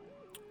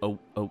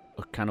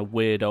kind of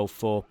weirdo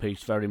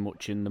 4-piece, very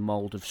much in the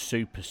mould of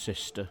Super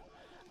Sister.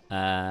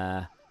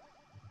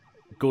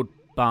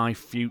 Goodbye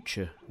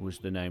Future was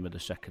the name of the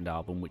second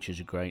album, which is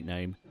a great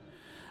name.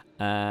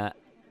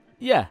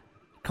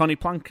 Connie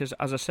Plank, as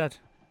I said,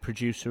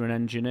 producer and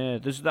engineer.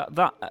 There's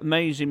that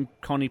amazing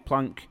Connie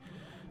Plank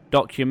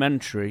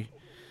documentary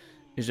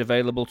is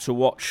available to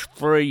watch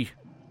free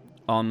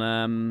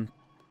on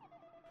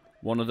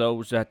one of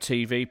those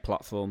TV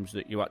platforms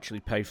that you actually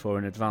pay for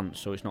in advance,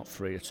 so it's not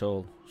free at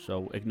all,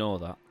 so ignore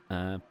that.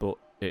 But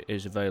it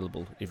is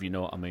available, if you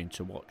know what I mean,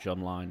 to watch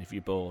online if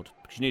you're bored,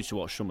 because you need to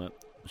watch something,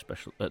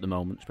 especially at the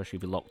moment, especially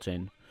if you're locked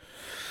in.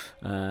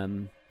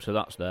 So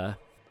that's there.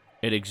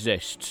 It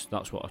exists,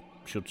 that's what I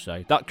should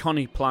say. That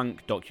Connie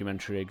Plank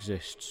documentary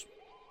exists.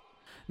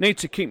 Need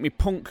to keep my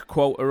punk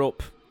quota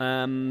up,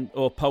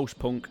 or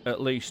post-punk at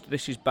least.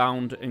 This is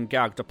Bound and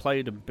Gagged. I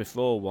played them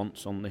before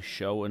once on this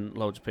show, and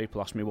loads of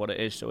people asked me what it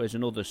is, so here's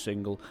another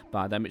single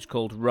by them. It's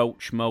called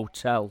Roach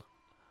Motel.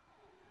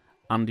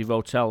 Andy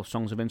Votel,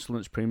 Songs of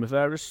Insolence,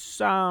 Primavera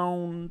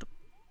Sound.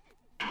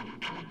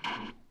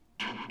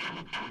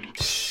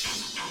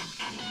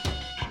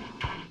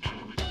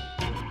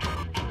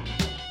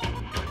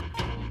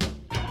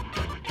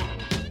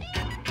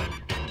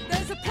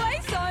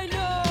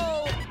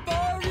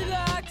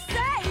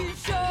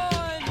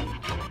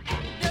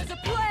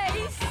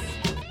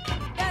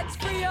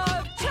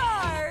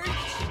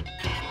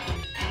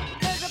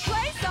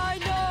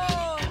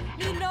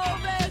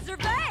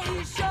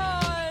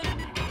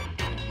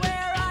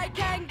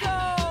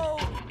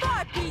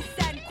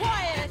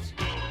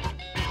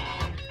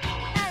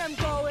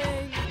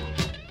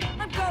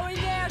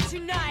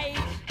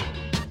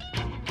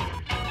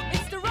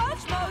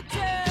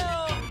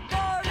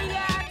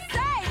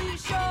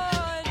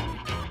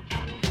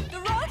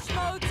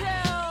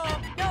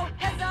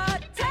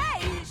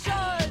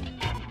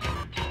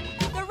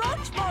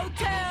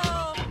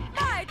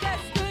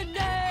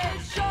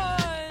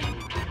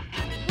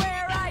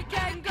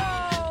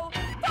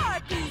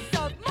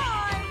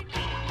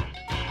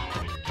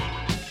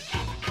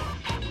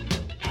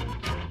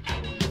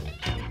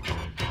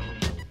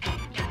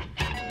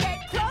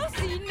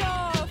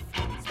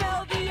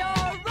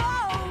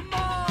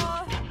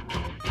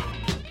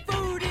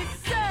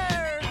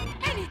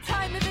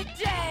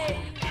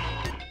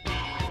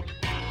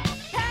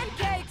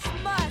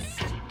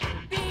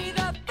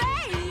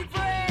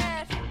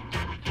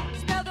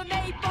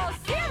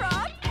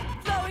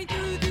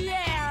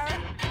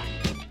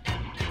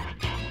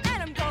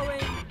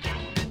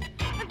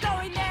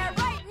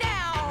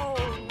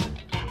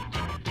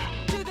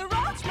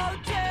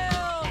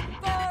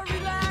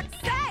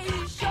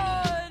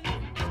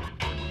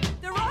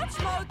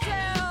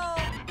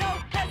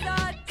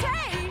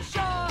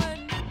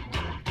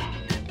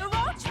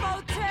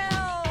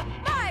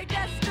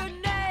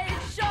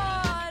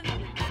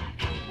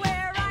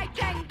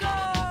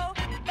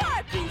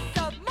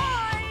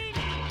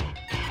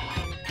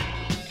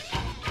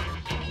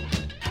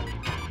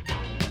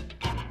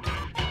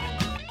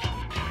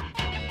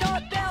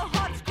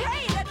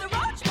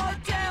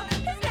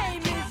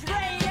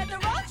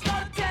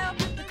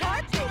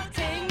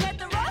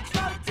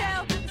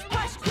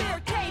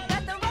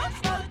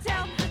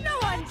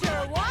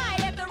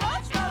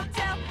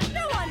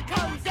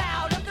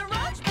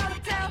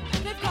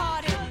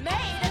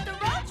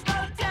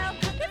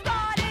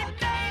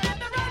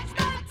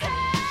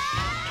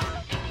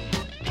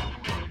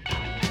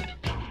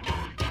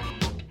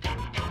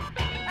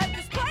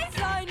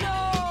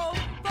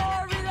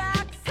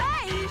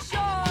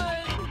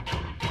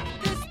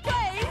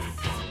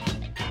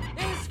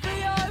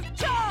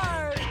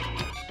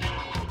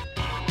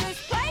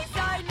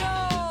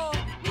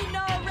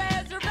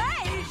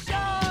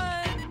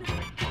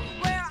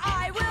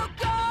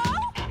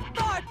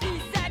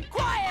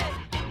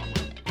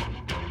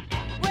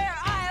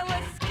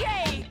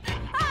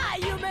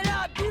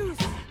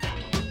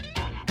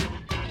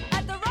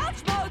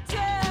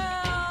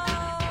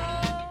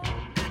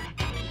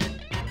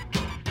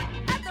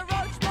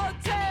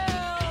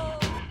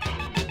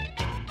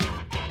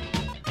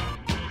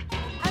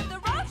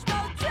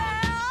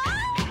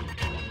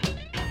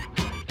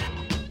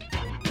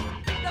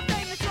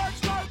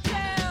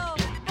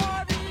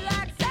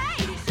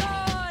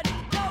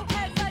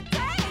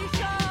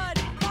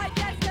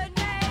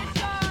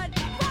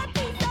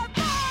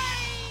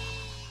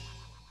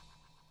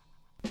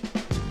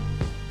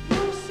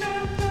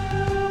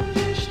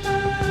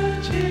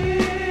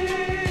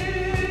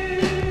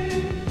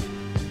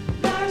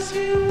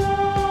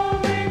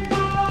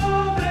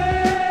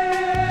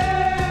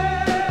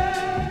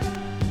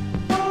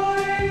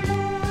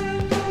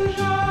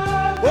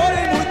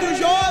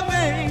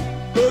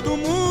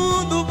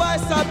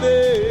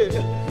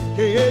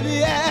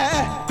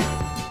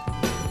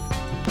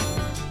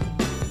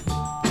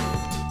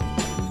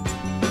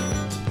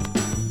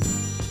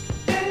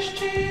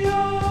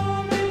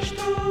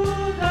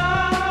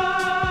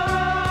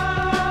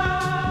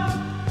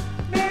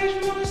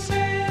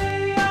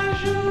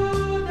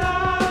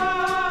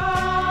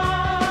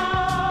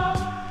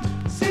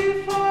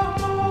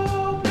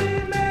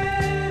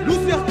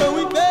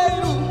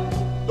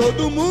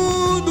 todo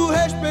mundo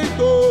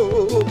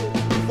respeitou.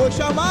 Foi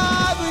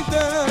chamado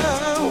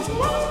então.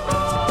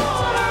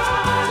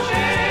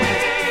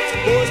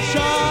 Foi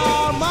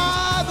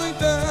chamado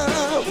então.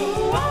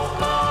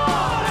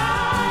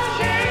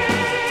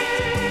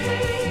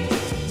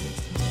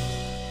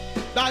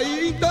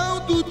 Daí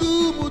então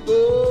tudo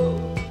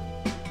mudou.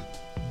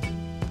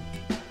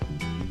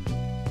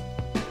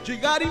 De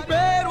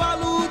garimpeiro a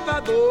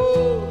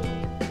lutador,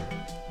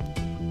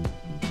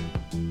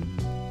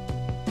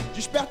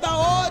 desperta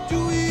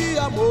ódio e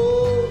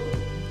amor.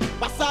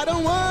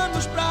 Passaram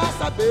anos pra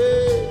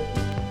saber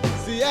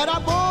se era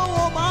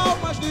bom ou mal,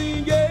 mas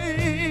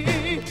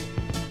ninguém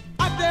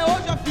até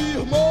hoje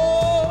afirmou.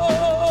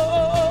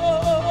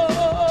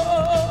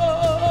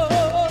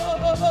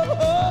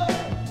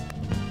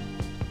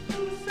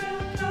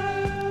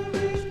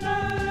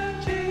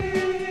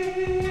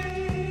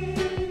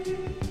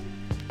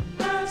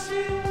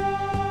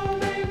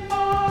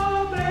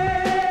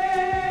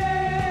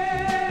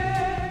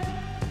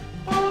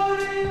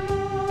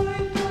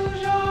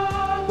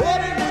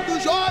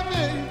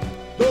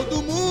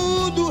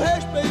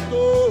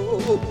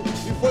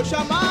 Foi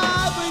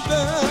chamado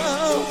então.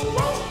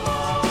 João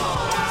Coragem.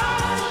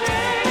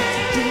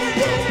 João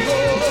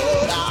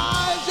Coragem.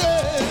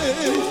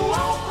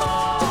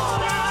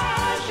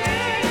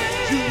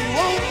 João Coragem. João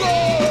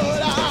Coragem.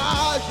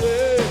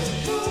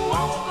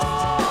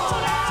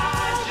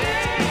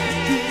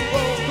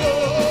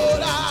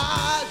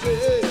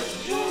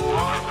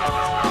 João Coragem. João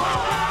Coragem.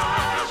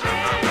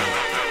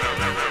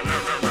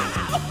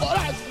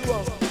 Coragem,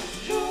 João.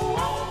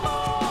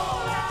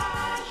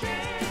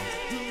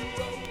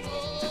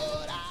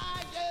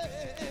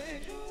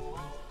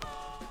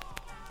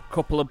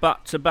 Couple of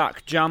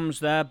back-to-back jams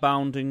there,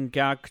 Bound and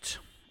Gagged.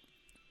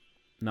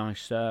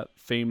 Nice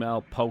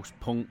female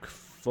post-punk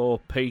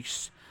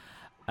four-piece.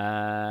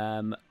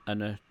 And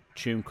a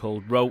tune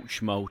called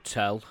Roach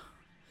Motel,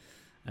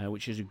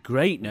 which is a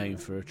great name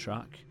for a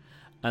track.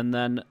 And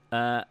then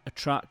a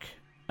track,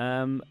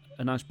 a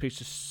nice piece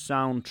of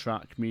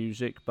soundtrack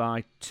music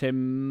by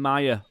Tim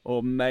Meyer,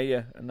 or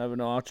Mayer, I never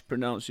know how to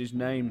pronounce his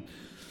name,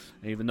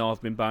 even though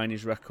I've been buying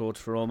his records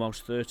for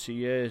almost 30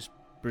 years.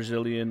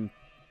 Brazilian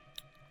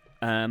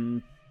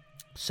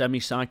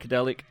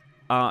semi-psychedelic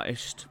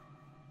artist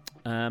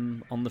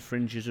on the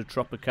fringes of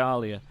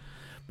Tropicalia,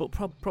 but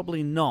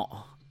probably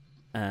not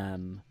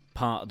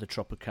part of the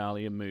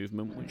Tropicalia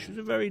movement, which was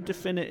a very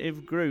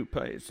definitive group.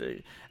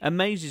 It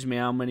amazes me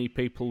how many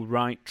people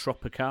write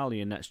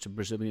Tropicalia next to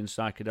Brazilian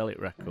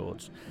psychedelic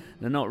records.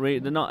 They're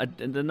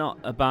not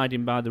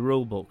abiding by the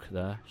rule book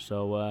there.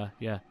 So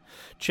yeah,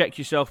 check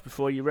yourself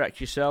before you wreck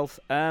yourself.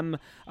 I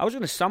was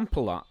going to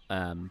sample that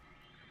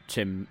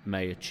Tim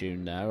Meyer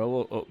tune there,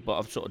 but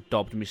I've sort of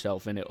dobbed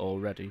myself in it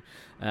already.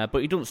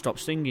 But he doesn't stop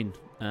singing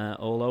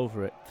all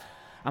over it.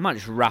 I might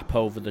just rap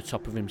over the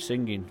top of him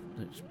singing.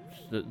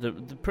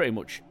 The pretty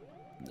much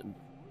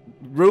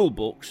rule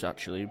books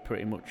actually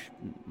pretty much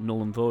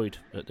null and void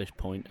at this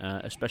point,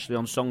 especially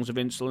on Songs of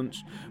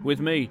Insolence with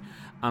me,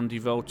 Andy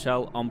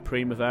Votel, on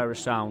Primavera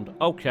Sound.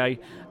 Okay,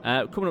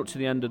 coming up to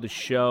the end of the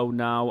show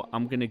now,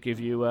 I'm going to give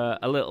you a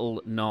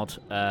little nod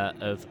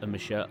of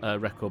a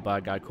record by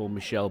a guy called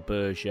Michel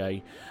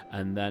Berger,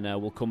 and then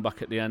we'll come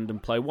back at the end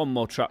and play one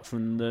more track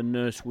from the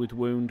Nurse with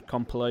Wound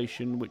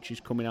compilation, which is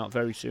coming out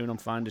very soon on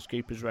Finders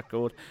Keepers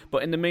record.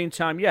 But in the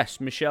meantime, yes,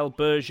 Michel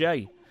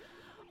Berger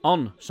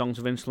on Songs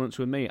of Insolence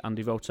with me,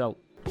 Andy Votel.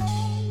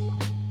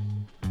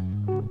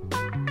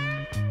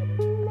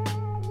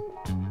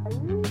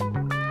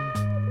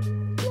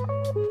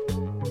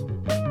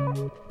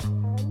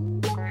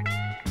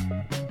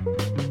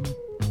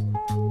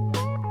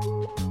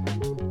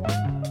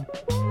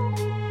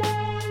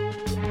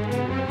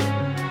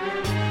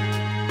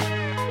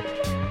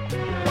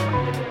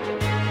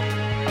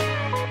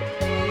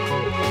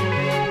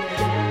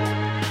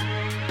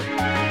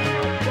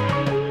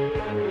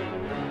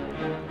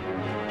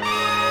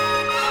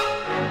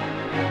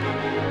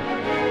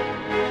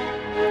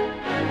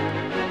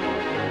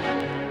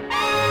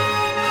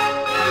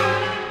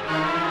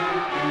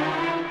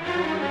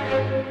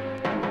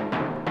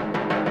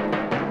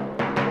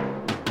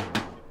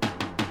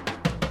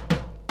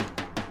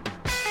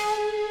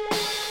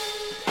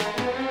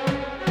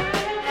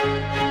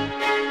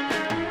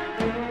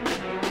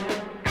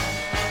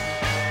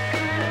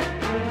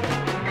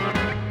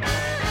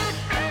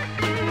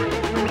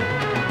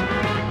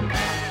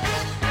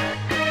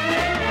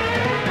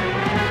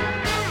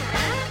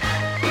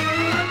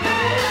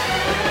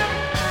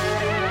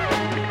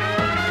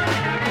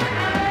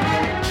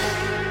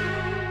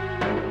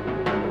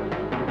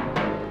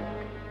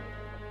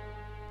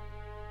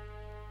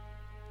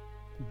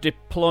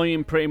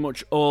 Deploying pretty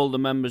much all the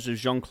members of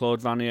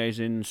Jean-Claude Vannier's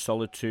In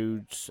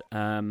Solitude's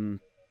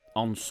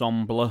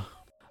ensemble.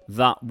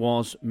 That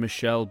was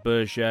Michel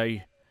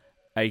Berger,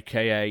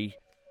 a.k.a.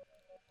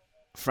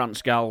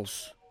 Franz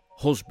Gall's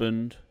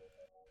husband,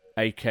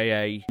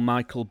 a.k.a.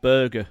 Michael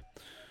Berger,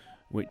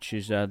 which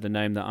is the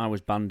name that I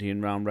was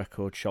bandying round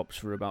record shops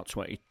for about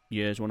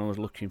years when I was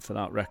looking for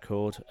that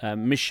record.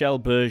 Michel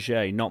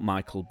Berger, not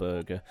Michael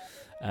Berger.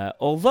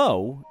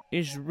 Although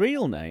his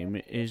real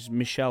name is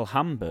Michel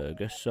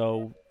Hamburger,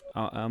 so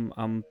I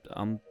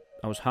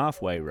was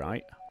halfway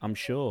right, I'm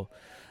sure.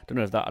 Don't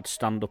know if that'd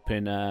stand up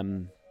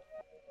in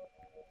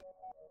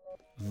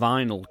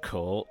vinyl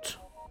court.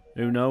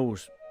 Who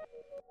knows?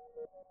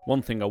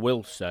 One thing I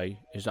will say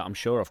is that I'm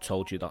sure I've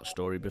told you that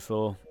story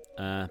before.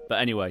 But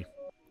anyway,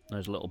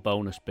 there's a little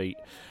bonus beat,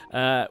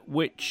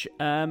 which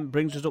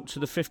brings us up to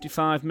the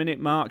 55-minute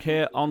mark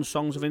here on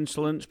Songs of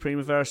Insolence,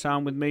 Primavera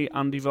Sound with me,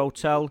 Andy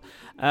Votel.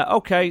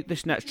 Okay,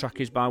 this next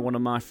track is by one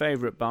of my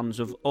favourite bands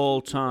of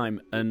all time,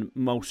 and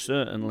most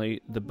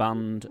certainly the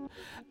band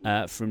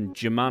from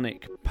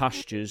Germanic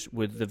Pastures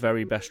with the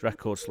very best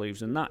record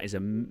sleeves, and that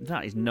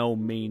is no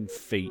mean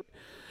feat.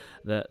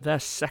 Their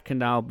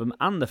second album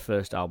and the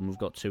first album have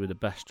got two of the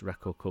best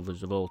record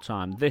covers of all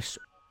time. This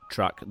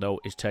track, though,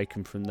 is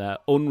taken from their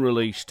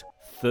unreleased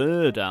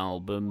third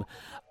album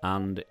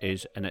and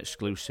is an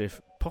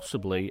exclusive,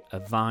 possibly a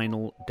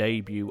vinyl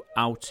debut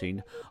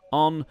outing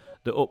on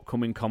the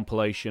upcoming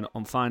compilation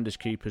on Finders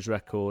Keepers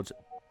Records,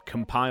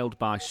 compiled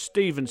by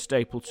Stephen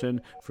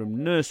Stapleton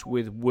from Nurse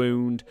with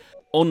Wound,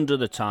 under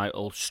the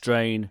title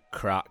Strain,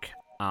 Crack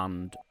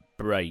and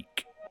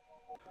Break.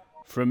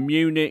 From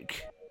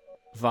Munich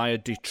via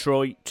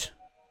Detroit,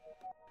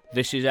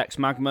 this is Ex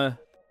Magma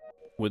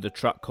with a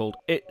track called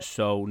It's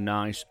So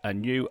Nice,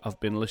 and you have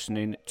been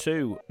listening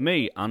to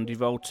me, Andy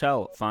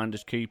Votel,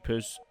 Finders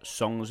Keepers,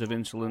 Songs of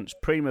Insolence,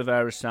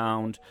 Primavera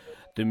Sound,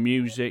 the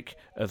music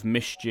of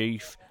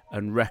mischief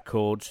and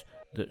records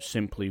that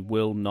simply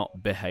will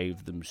not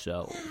behave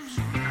themselves.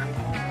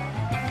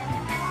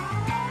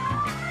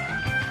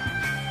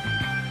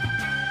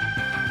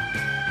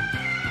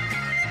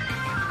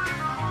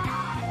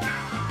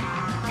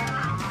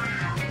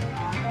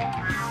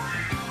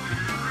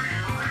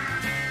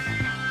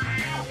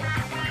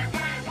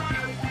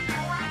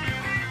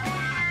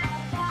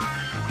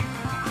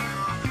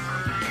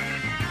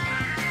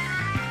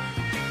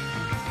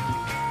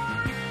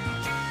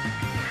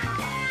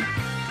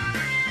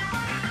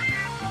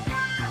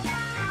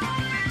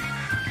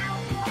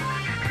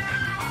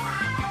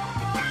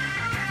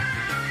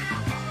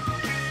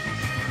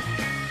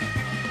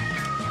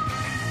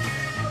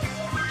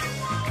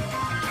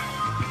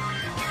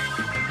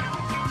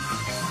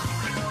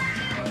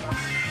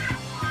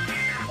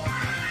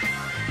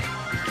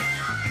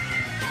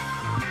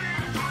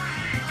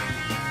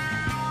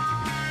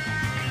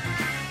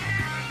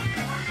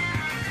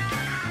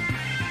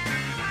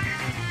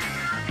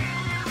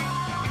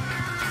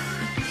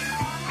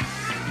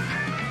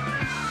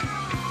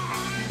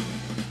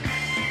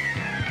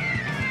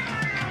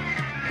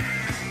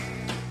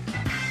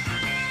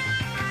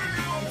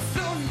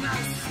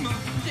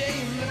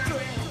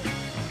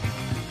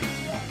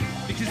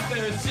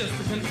 There's just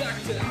a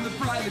conductor and the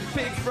private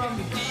pick from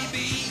the DB.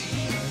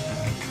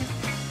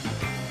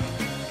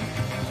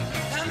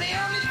 And they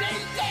only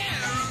take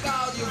down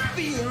about your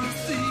fear of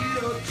seat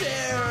or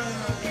chair.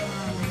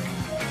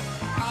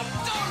 I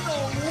don't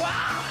know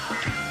why.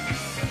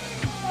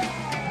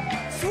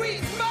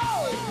 Sweet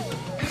smoke,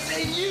 if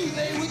they knew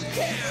they would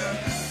care.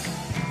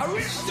 I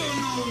really don't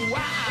know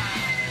why.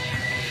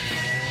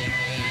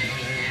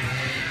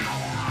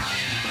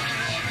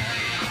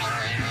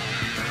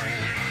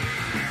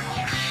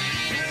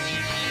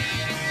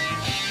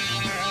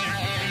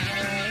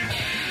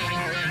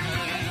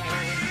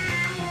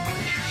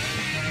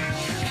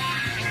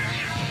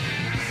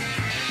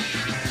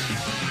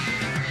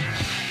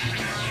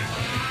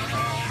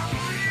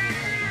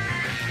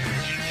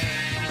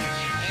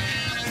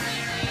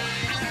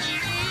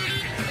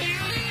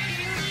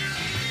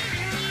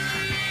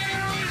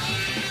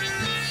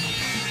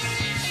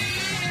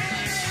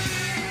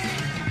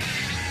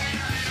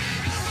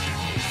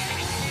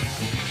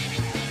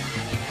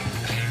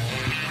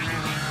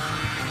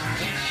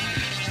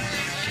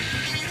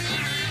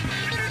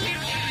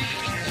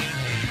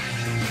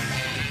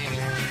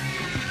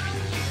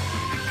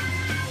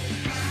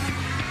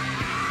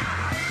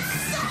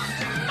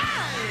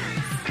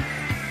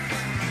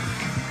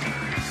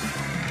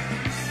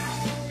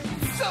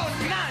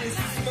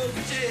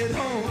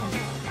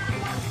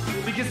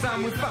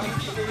 I'm with fun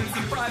people and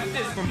some private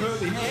dish from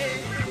Hurley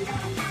Hay.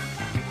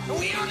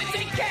 We only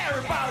take care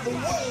about the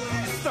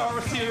world,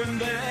 stars here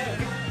and there.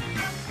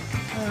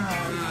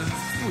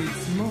 Ah, sweet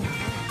smoke.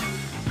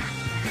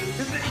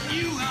 If they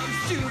knew, I'm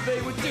sure they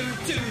would do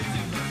too.